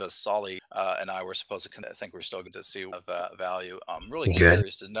believe Solly and I were supposed to, I think we're still going to see value. I'm really Good.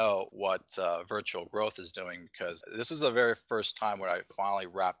 curious to know what VirtualGrowth is doing, because this is the very first time where I finally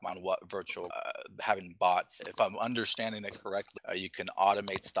wrapped on what having bots. If I'm understanding it correctly, you can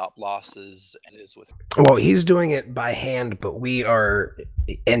automate stop losses, and it is with. Well, he's doing it by hand, but he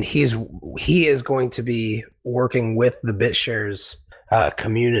is going to be working with the BitShares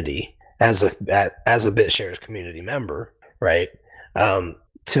community as a BitShares community member, right?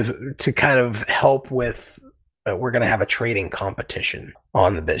 To kind of help with, we're going to have a trading competition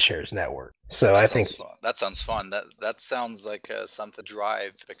on the BitShares network. So I think that sounds fun. That sounds like something to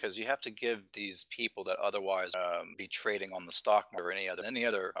drive, because you have to give these people that otherwise be trading on the stock market or any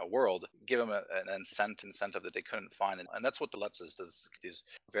other world, give them an incentive that they couldn't find, and that's what the lets us does. These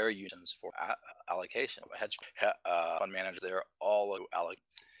very uses for allocation. Hedge fund managers, they're all allocate.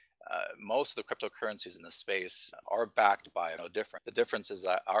 Most of the cryptocurrencies in the space are backed by no different. The difference is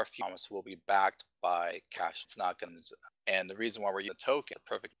that our promise will be backed by cash. It's not going to, and the reason why we're using a token, a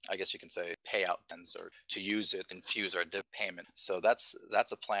perfect, I guess you can say, payout or to use it, infuse our div payment. So that's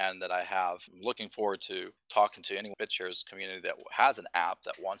a plan that I have. I'm looking forward to talking to any BitShares community that has an app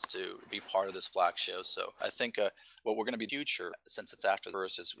that wants to be part of this flagship. So I think what we're going to be future, since it's after the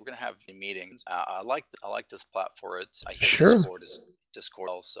verse, is we're going to have meetings. I like this platform for it. I hear Sure. Discord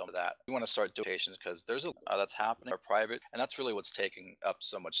also that we want to start doing because there's a that's happening, are private, and that's really what's taking up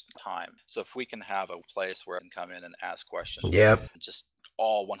so much time. So if we can have a place where I can come in and ask questions, Yep. just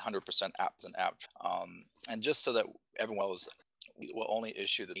all 100% apps and app, and just so that everyone knows, we will only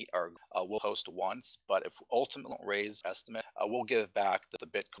issue we'll host once, but if we ultimately don't raise estimate, we'll give back the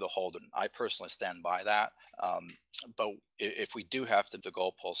bit to the holder. I personally stand by that. But if we do have to, the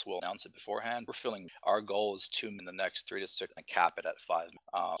goalposts, we'll announce it beforehand. We're feeling our goal is 2 in the next 3 to 6 and cap it at 5.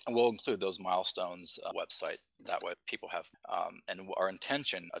 And we'll include those milestones website. That way people have, and our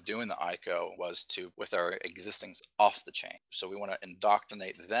intention of doing the ICO was to, with our existing off the chain. So we want to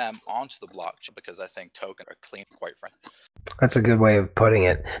indoctrinate them onto the blockchain, because I think tokens are clean, quite frankly. That's a good way of putting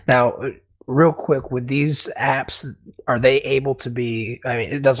it. Now, real quick, with these apps, are they able to be, I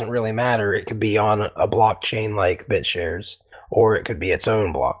mean, it doesn't really matter. It could be on a blockchain like BitShares, or it could be its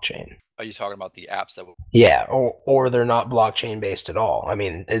own blockchain. Are you talking about the apps that? Yeah, or they're not blockchain based at all. I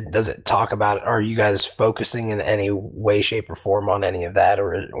mean, does it talk about it? Are you guys focusing in any way, shape, or form on any of that,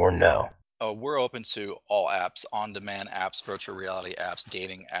 or no? We're open to all apps, on-demand apps, virtual reality apps,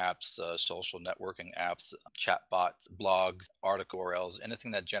 dating apps, social networking apps, chatbots, blogs, article URLs,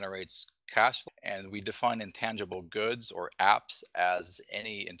 anything that generates cash flow. And we define intangible goods or apps as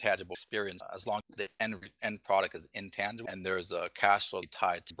any intangible experience as long as the end product is intangible and there's a cash flow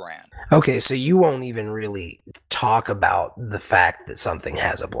tied to brand. Okay, so you won't even really talk about the fact that something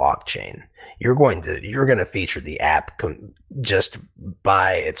has a blockchain. You're going to feature the app just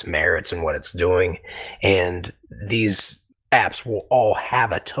by its merits and what it's doing, and these apps will all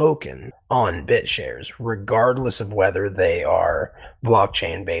have a token on BitShares, regardless of whether they are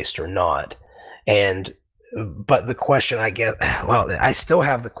blockchain based or not. But the question, I guess, well, I still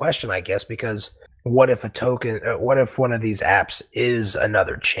have the question, I guess, because what if what if one of these apps is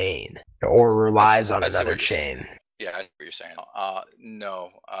another chain or relies on another chain? Yeah, I see what you're saying.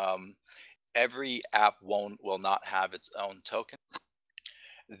 No, every app will not have its own token.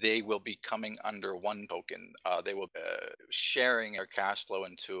 They will be coming under one token. They will be sharing their cash flow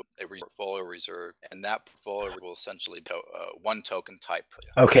into a portfolio reserve, and that portfolio will essentially be one token type.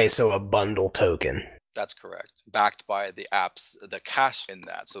 Okay, so a bundle token. That's correct. Backed by the apps, the cash in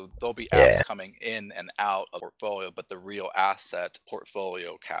that. So there'll be apps coming in and out of portfolio, but the real asset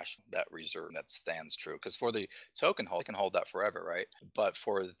portfolio cash, that reserve, that stands true. Because for the token hold, they can hold that forever, right? But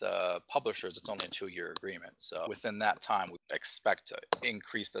for the publishers, it's only a 2-year agreement. So within that time, we expect to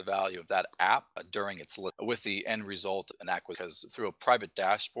increase the value of that app during its with the end result an acquisition. Because through a private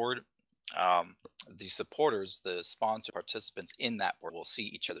dashboard, the supporters, the sponsor participants in that board will see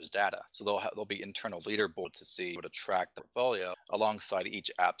each other's data. So there'll be internal leaderboard to see, to track the portfolio alongside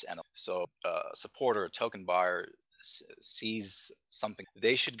each app's analyst. So a supporter, a token buyer sees something,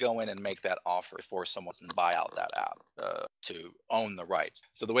 they should go in and make that offer before someone can buy out that app to own the rights.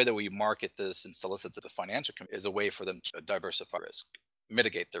 So the way that we market this and solicit the financial community is a way for them to diversify risk,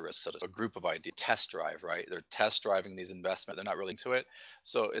 mitigate the risk. So a group of ideas, test drive, right? They're test driving these investments. They're not really into it.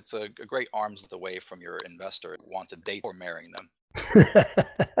 So it's a great arms away from your investor who want to date or marrying them.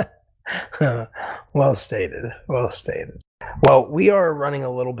 Well stated. Well stated. Well, we are running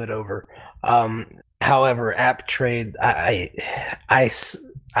a little bit over. However, Apptrade, I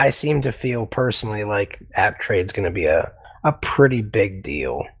seem to feel personally like Apptrade's going to be a pretty big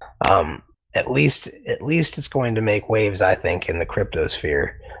deal. At least it's going to make waves, I think, in the crypto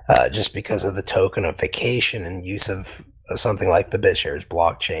sphere, just because of the tokenification and use of something like the BitShares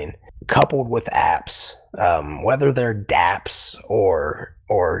blockchain, coupled with apps, whether they're dApps or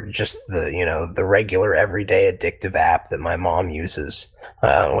just the regular everyday addictive app that my mom uses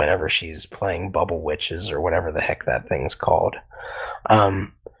whenever she's playing Bubble Witches or whatever the heck that thing's called. Apps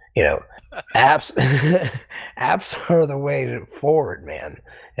are the way forward, man.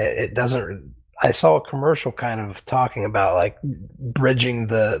 It doesn't. I saw a commercial kind of talking about like bridging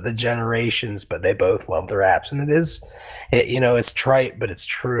the generations, but they both love their apps, and it's trite, but it's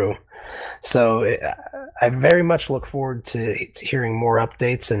true. So I very much look forward to hearing more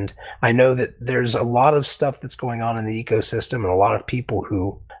updates, and I know that there's a lot of stuff that's going on in the ecosystem, and a lot of people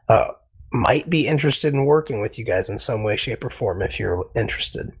who might be interested in working with you guys in some way, shape, or form if you're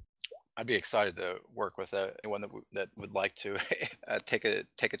interested. I'd be excited to work with anyone that would like to take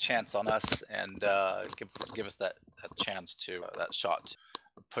a chance on us and give us that chance to that shot to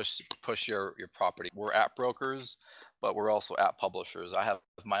push your property. We're app brokers, but we're also app publishers. I have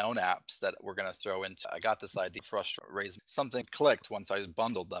my own apps that we're going to throw into. I got this idea, raise something clicked once I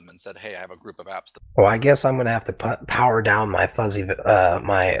bundled them and said, hey, I have a group of apps. Well, I guess I'm going to have to power down my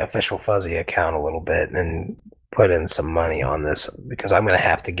my official Fuzzy account a little bit and put in some money on this, because I'm going to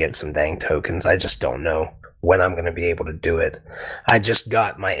have to get some dang tokens. I just don't know when I'm going to be able to do it. I just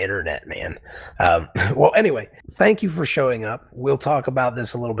got my internet, man. Well, anyway, thank you for showing up. We'll talk about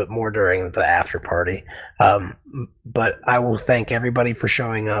this a little bit more during the after party. But I will thank everybody for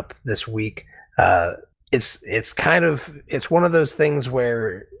showing up this week. It's one of those things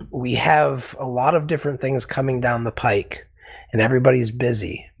where we have a lot of different things coming down the pike, and everybody's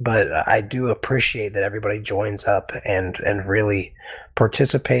busy, but I do appreciate that everybody joins up and really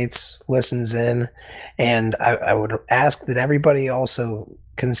participates, listens in, and I would ask that everybody also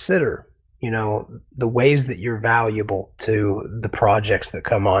consider, the ways that you're valuable to the projects that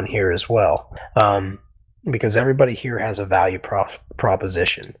come on here as well, because everybody here has a value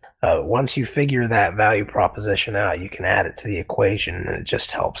proposition. Once you figure that value proposition out, you can add it to the equation, and it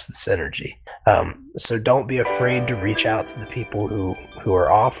just helps the synergy. So don't be afraid to reach out to the people who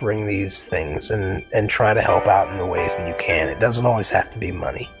are offering these things and try to help out in the ways that you can. It doesn't always have to be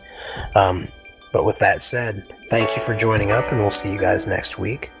money. But with that said, thank you for joining up, and we'll see you guys next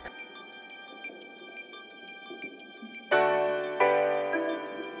week.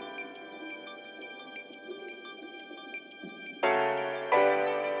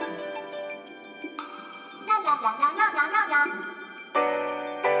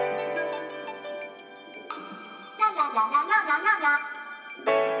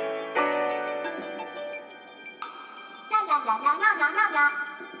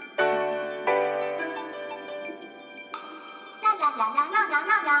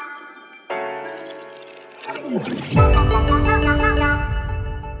 Thank you.